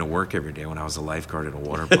have going that. into work every day when I was a lifeguard at a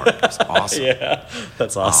water park. It was awesome. Yeah,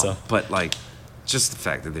 that's awesome. But like, just the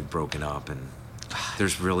fact that they've broken up and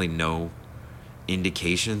there's really no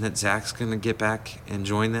indication that Zach's gonna get back and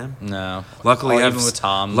join them. No. Luckily, Or I've even with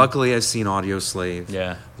Tom. Luckily, I've seen Audio Slave.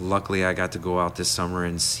 Yeah. Luckily, I got to go out this summer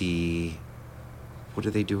and see. What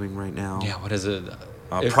are they doing right now? Yeah, what is it?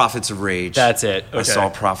 Prophets of Rage. That's it. I Okay. saw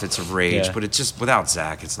Prophets of Rage, Yeah. but it's just without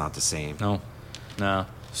Zach, it's not the same. No.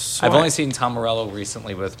 So I've only seen Tom Morello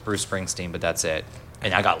recently with Bruce Springsteen, but that's it.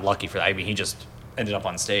 And I got lucky for that. I mean, he just ended up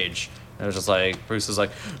on stage. And it was just like, Bruce was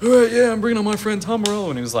like, all right, yeah, I'm bringing on my friend Tom Morello.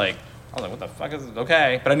 And he was like, I was like, what the fuck is it?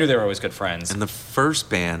 Okay. But I knew they were always good friends. And the first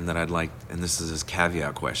band that I'd like, and this is a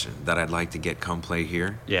caveat question, that I'd like to get come play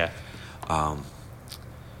here Yeah.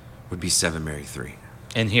 would be Seven Mary 3.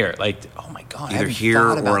 And here, like, oh my God. I Either hadn't here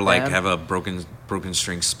thought or about like them. have a broken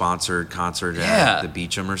string sponsored concert Yeah. at the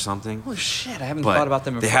Beecham or something. Oh shit, I haven't But thought about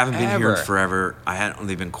them in they haven't been here in forever. forever.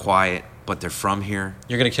 They've been quiet, but they're from here.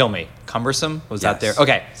 You're gonna kill me. Cumbersome was that Yes. there?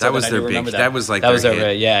 Okay, so that was then I their do big. remember That was like that their was their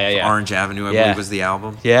hit. yeah. Orange Avenue, I Yeah. believe, was the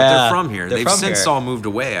album. Yeah. but they're from here. They're They've from since here. all moved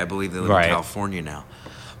away. I believe they live Right. in California now.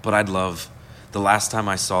 But I'd love. The last time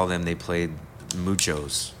I saw them, they played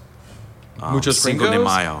Muchos. Muchos Cinco de Gringos?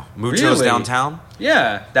 Mayo. Muchos Really? downtown.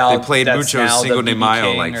 Yeah, They played that's Muchos now the Cinco de BB Mayo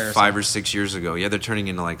King like or 5 or 6 years ago. Yeah, they're turning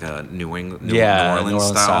into like a New Orleans New Orleans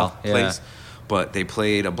style style, yeah. place. But they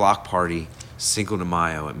played a block party Cinco de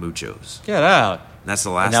Mayo at Muchos. Get out. And that's the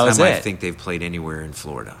last that was time I it. think they've played anywhere in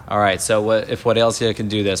Florida. All right, so if What Else You can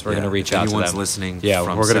do this, we're Yeah, gonna reach if out to them. anyone's listening Yeah,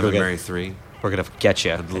 from we're gonna go Seven get. Mary 3, We're gonna get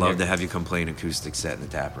you. I'd love to have you come play an acoustic set in the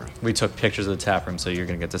tap room. We took pictures of the tap room, so you're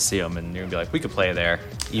gonna get to see them, and you're gonna be like, we could play there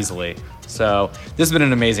easily. So this has been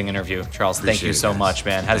an amazing interview, Charles. Thank Appreciate you it, so guys. much,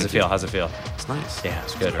 man. How does it Thank you. feel? How's it feel? It's nice. Yeah,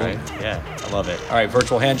 it's good, Cool. right? Yeah, I love it. All right,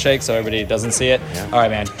 virtual handshake, so everybody doesn't see it. Yeah. All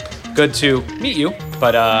right, man. Good to meet you,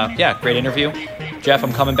 but yeah, great interview. Jeff,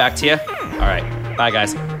 I'm coming back to you. All right, bye,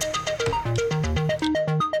 guys.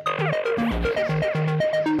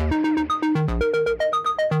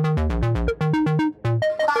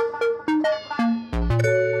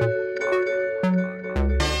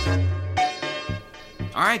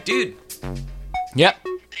 All right, dude. Yep.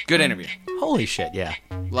 Good interview. Holy shit, yeah.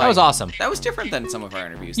 that Like, was awesome. That was different than some of our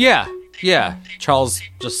interviews. Yeah. Charles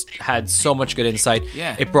just had so much good insight.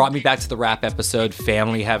 Yeah. It brought me back to the rap episode,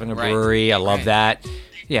 family having a Right. brewery. I love Right. that.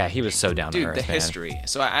 Yeah, he was so down to Dude, earth, the man. history.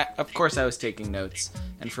 So I of course I was taking notes,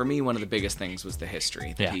 and for me one of the biggest things was the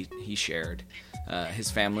history that Yeah. he shared,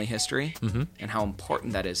 his family history, and how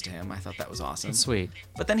important that is to him. I thought that was awesome. Sweet.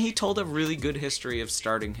 But then he told a really good history of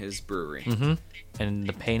starting his brewery. And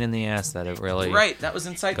the pain in the ass that it really Right, that was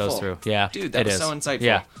insightful. goes through. Yeah, dude, that it was is. so insightful.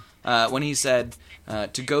 Yeah. when he said,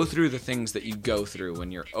 to go through the things that you go through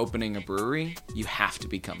when you're opening a brewery, you have to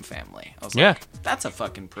become family. I was Yeah. like, that's a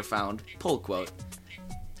fucking profound pull quote.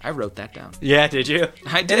 I wrote that down. Yeah, did you?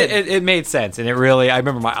 I did. It made sense, and it really. I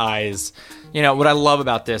remember my eyes. You know what I love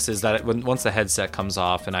about this is that once the headset comes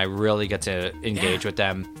off and I really get to engage with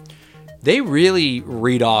them, they really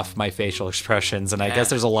read off my facial expressions, and I guess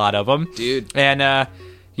there's a lot of them, Dude. And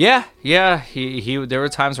he. There were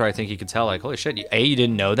times where I think he could tell, like, holy shit, A, you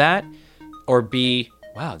didn't know that, or B,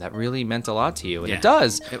 wow, that really meant a lot to you, and it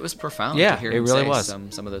does. It was profound. Yeah, to hear it him really say was.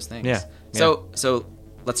 some of those things. Yeah. So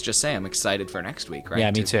let's just say I'm excited for next week, right?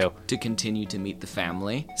 Yeah, me too. To continue to meet the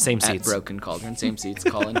family. Same at seats. Broken Cauldron. Same seats.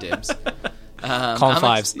 Calling dibs. Calling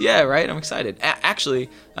fives. Yeah, right. I'm excited.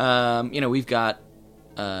 Actually, we've got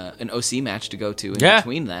an OC match to go to in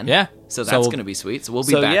between then. Yeah. So that's going to be sweet. So we'll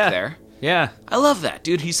be back there. Yeah. I love that,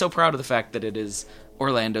 dude. He's so proud of the fact that it is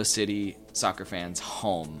Orlando City soccer fans'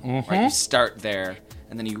 home. Mm-hmm. Right? You start there,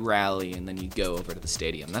 and then you rally, and then you go over to the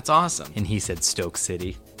stadium. That's awesome. And he said Stoke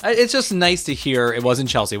City. It's just nice to hear. It wasn't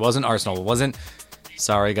Chelsea. It wasn't Arsenal. It wasn't.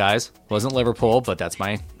 Sorry, guys. It wasn't Liverpool, but that's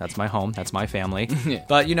my home. That's my family. Yeah.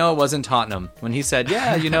 But it wasn't Tottenham. When he said,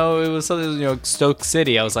 it was Stoke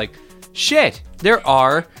City, I was like, shit. There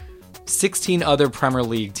are 16 other Premier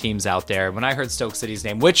League teams out there. When I heard Stoke City's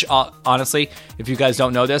name, which honestly, if you guys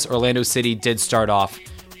don't know this, Orlando City did start off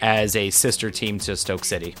as a sister team to Stoke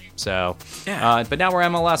City. So, but now we're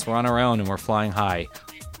MLS. We're on our own and we're flying high.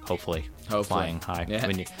 Hopefully. Flying high. Yeah.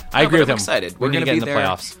 I agree with I'm him. excited. We're going to be get in the there.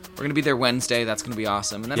 playoffs. We're going to be there Wednesday. That's going to be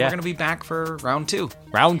awesome. And then we're going to be back for round 2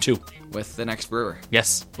 Round 2. with the next brewer.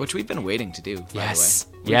 Yes. Which we've been waiting to do, by Yes. the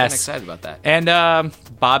way. We've been excited about that. And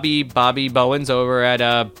Bobby Bowens over at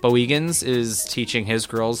Boegan's is teaching his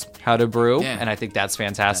girls how to brew, and I think that's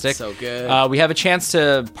fantastic. That's so good. We have a chance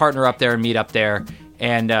to partner up there and meet up there,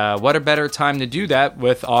 and what a better time to do that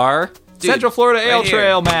with our Central Florida Ale right here.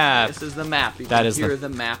 Trail map. This is the map. You That can is hear the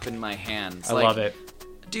map in my hands. I love it.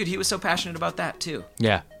 Dude, he was so passionate about that, too.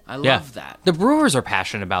 Yeah. I love that. The brewers are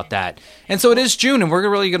passionate about that. And so it is June, and we're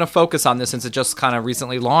really going to focus on this since it just kind of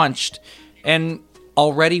recently launched. And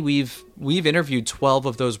already we've interviewed 12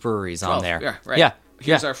 of those breweries on there. Yeah, right. Yeah.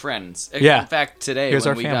 Here's our friends. Yeah. In fact, today Here's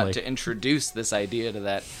when our we family. got to introduce this idea to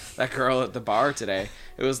that girl at the bar today,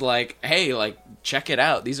 it was like, hey, check it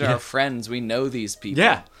out. These are our friends. We know these people.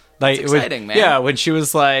 Yeah. It's exciting, man. Yeah, when she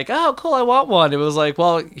was like, oh, cool, I want one. It was like,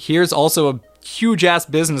 well, here's also a huge-ass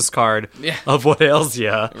business card of what ails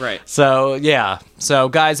you. Right. So, yeah. So,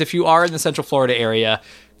 guys, if you are in the Central Florida area,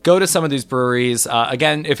 go to some of these breweries.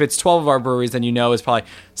 Again, if it's 12 of our breweries, then it's probably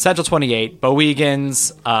Central 28,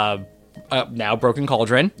 Boegan's, now Broken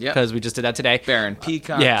Cauldron, because we just did that today. Baron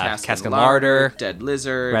Peacock, Cask and Larder, Dead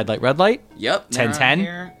Lizard. Red Light. Yep.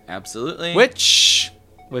 1010. Absolutely. Which,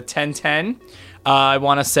 with 1010, I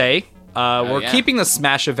want to say, we're keeping the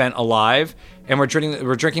Smash event alive, and we're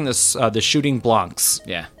drinking this the Shooting Blancs.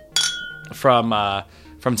 Yeah. From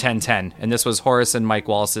 1010, and this was Horace and Mike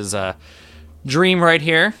Wallace's dream right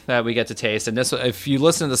here that we get to taste. And this, if you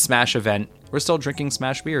listen to the Smash event, we're still drinking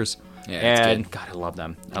Smash beers. Yeah, and it's good. God, I love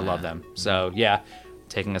them. I love them. So yeah,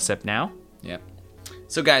 taking a sip now. Yep.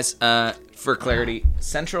 So guys, for clarity,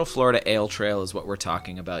 Central Florida Ale Trail is what we're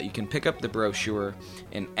talking about. You can pick up the brochure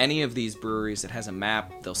in any of these breweries. It has a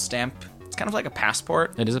map. They'll stamp. It's kind of like a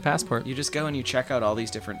passport. It is a passport. You just go and you check out all these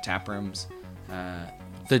different tap rooms.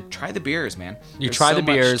 Try the beers, man. There's try so the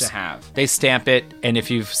beers. much to have. They stamp it, and if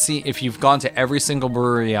you've gone to every single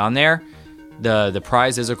brewery on there, the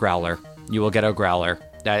prize is a growler. You will get a growler.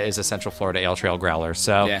 That is a Central Florida Ale Trail growler.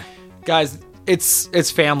 So, guys,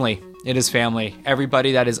 it's family. It is family.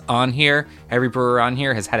 Everybody that is on here, every brewer on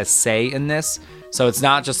here has had a say in this. So it's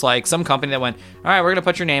not just like some company that went, all right, we're going to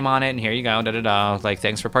put your name on it, and here you go, da-da-da, like,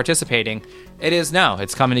 thanks for participating.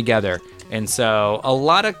 It's coming together. And so a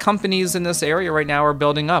lot of companies in this area right now are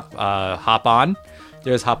building up. Hop On.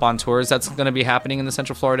 There's Hop On Tours that's going to be happening in the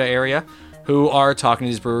Central Florida area, who are talking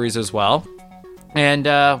to these breweries as well, and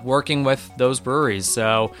working with those breweries.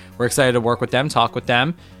 So we're excited to work with them, talk with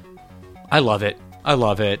them. I love it.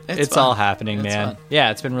 It's all happening, man. Fun.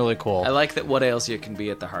 Yeah, it's been really cool. I like that What Ails You can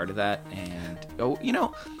be at the heart of that. And,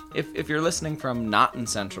 if you're listening from not in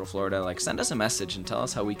Central Florida, send us a message and tell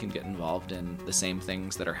us how we can get involved in the same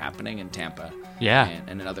things that are happening in Tampa. Yeah.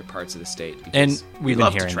 And in other parts of the state. And we been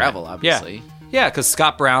love hearing to travel, that. obviously. Yeah, because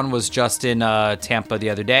Scott Brown was just in Tampa the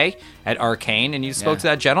other day at Arcane, and you spoke to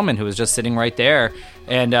that gentleman who was just sitting right there.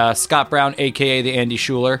 And Scott Brown, a.k.a. the Andy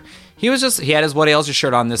Schuler, he had his What Ails You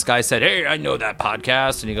shirt on. This guy said, hey, I know that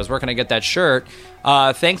podcast. And he goes, where can I get that shirt?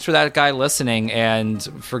 Thanks for that guy listening and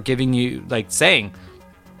for giving you, saying,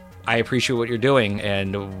 I appreciate what you're doing,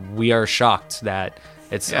 and we are shocked that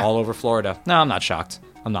it's all over Florida. No, I'm not shocked.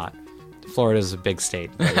 I'm not. Florida's a big state,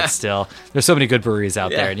 but it's still, there's so many good breweries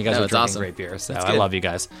out there, and you guys are drinking awesome. great beer, so That's I good. love you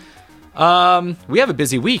guys. We have a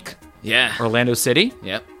busy week. Yeah. Orlando City,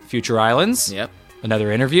 Yep. Future Islands, Yep.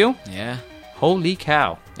 another interview. Yeah. Holy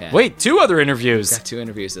cow. Yeah. Wait, 2 other interviews. Got 2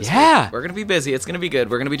 interviews this Yeah. week. We're gonna be busy. It's gonna be good.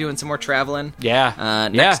 We're gonna be doing some more traveling. Yeah.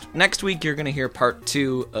 Next week you're gonna hear part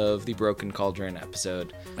 2 of the Broken Cauldron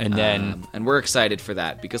episode, And then- and we're excited for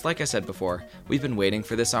that because, like I said before, we've been waiting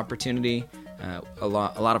for this opportunity. A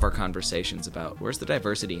lot of our conversations about where's the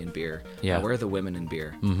diversity in beer, Yeah. where are the women in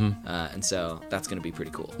beer, and so that's gonna be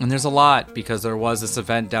pretty cool. And there's a lot because there was this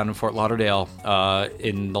event down in Fort Lauderdale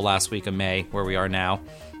in the last week of May, where we are now.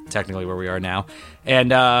 Technically where we are now. And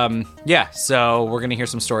so we're going to hear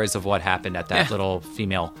some stories of what happened at that little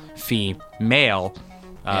female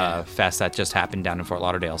fest that just happened down in Fort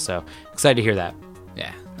Lauderdale. So excited to hear that.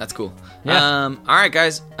 Yeah, that's cool. Yeah. All right,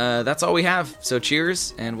 guys, that's all we have. So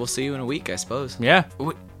cheers, and we'll see you in a week, I suppose. Yeah.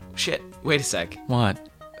 Wait a sec. What?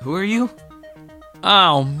 Who are you?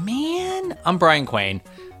 Oh, man. I'm Brian Quain.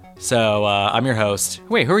 So I'm your host.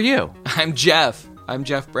 Wait, who are you? I'm Jeff. I'm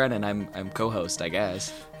Jeff Brennan. I'm co-host, I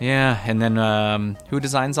guess. Yeah. And then who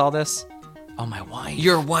designs all this? Oh, my wife.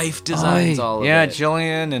 Your wife designs all of it. Yeah,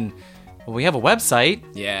 Jillian. And we have a website.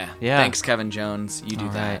 Yeah. Yeah. Thanks, Kevin Jones. You do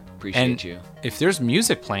All that. right. Appreciate And you. If there's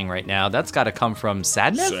music playing right now, that's got to come from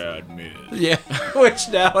Sadness. Sadness. Yeah, which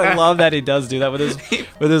now I love that he does do that with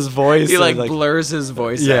his voice. He and, blurs his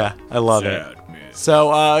voice. Yeah, I love it.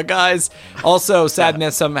 So, guys, also Sad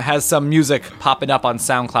Myth has some music popping up on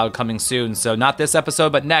SoundCloud coming soon. So not this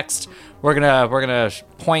episode, but next we're gonna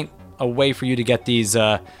point a way for you to get these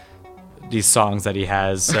songs that he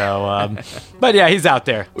has. So, but yeah, he's out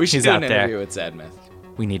there. We should he's do out an there. interview with Sad Myth.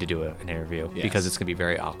 We need to do an interview because it's gonna be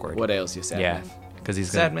very awkward. What ails you, Sad Yeah, Myth? because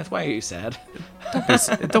he's Sad gonna, Myth, why are you sad?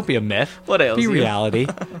 don't be a myth. What ails be you? reality.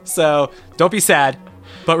 So don't be sad,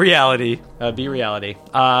 but reality. Be reality.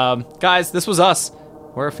 Guys, this was us.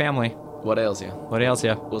 We're a family. What ails you? What ails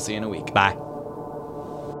you? We'll see you in a week. Bye.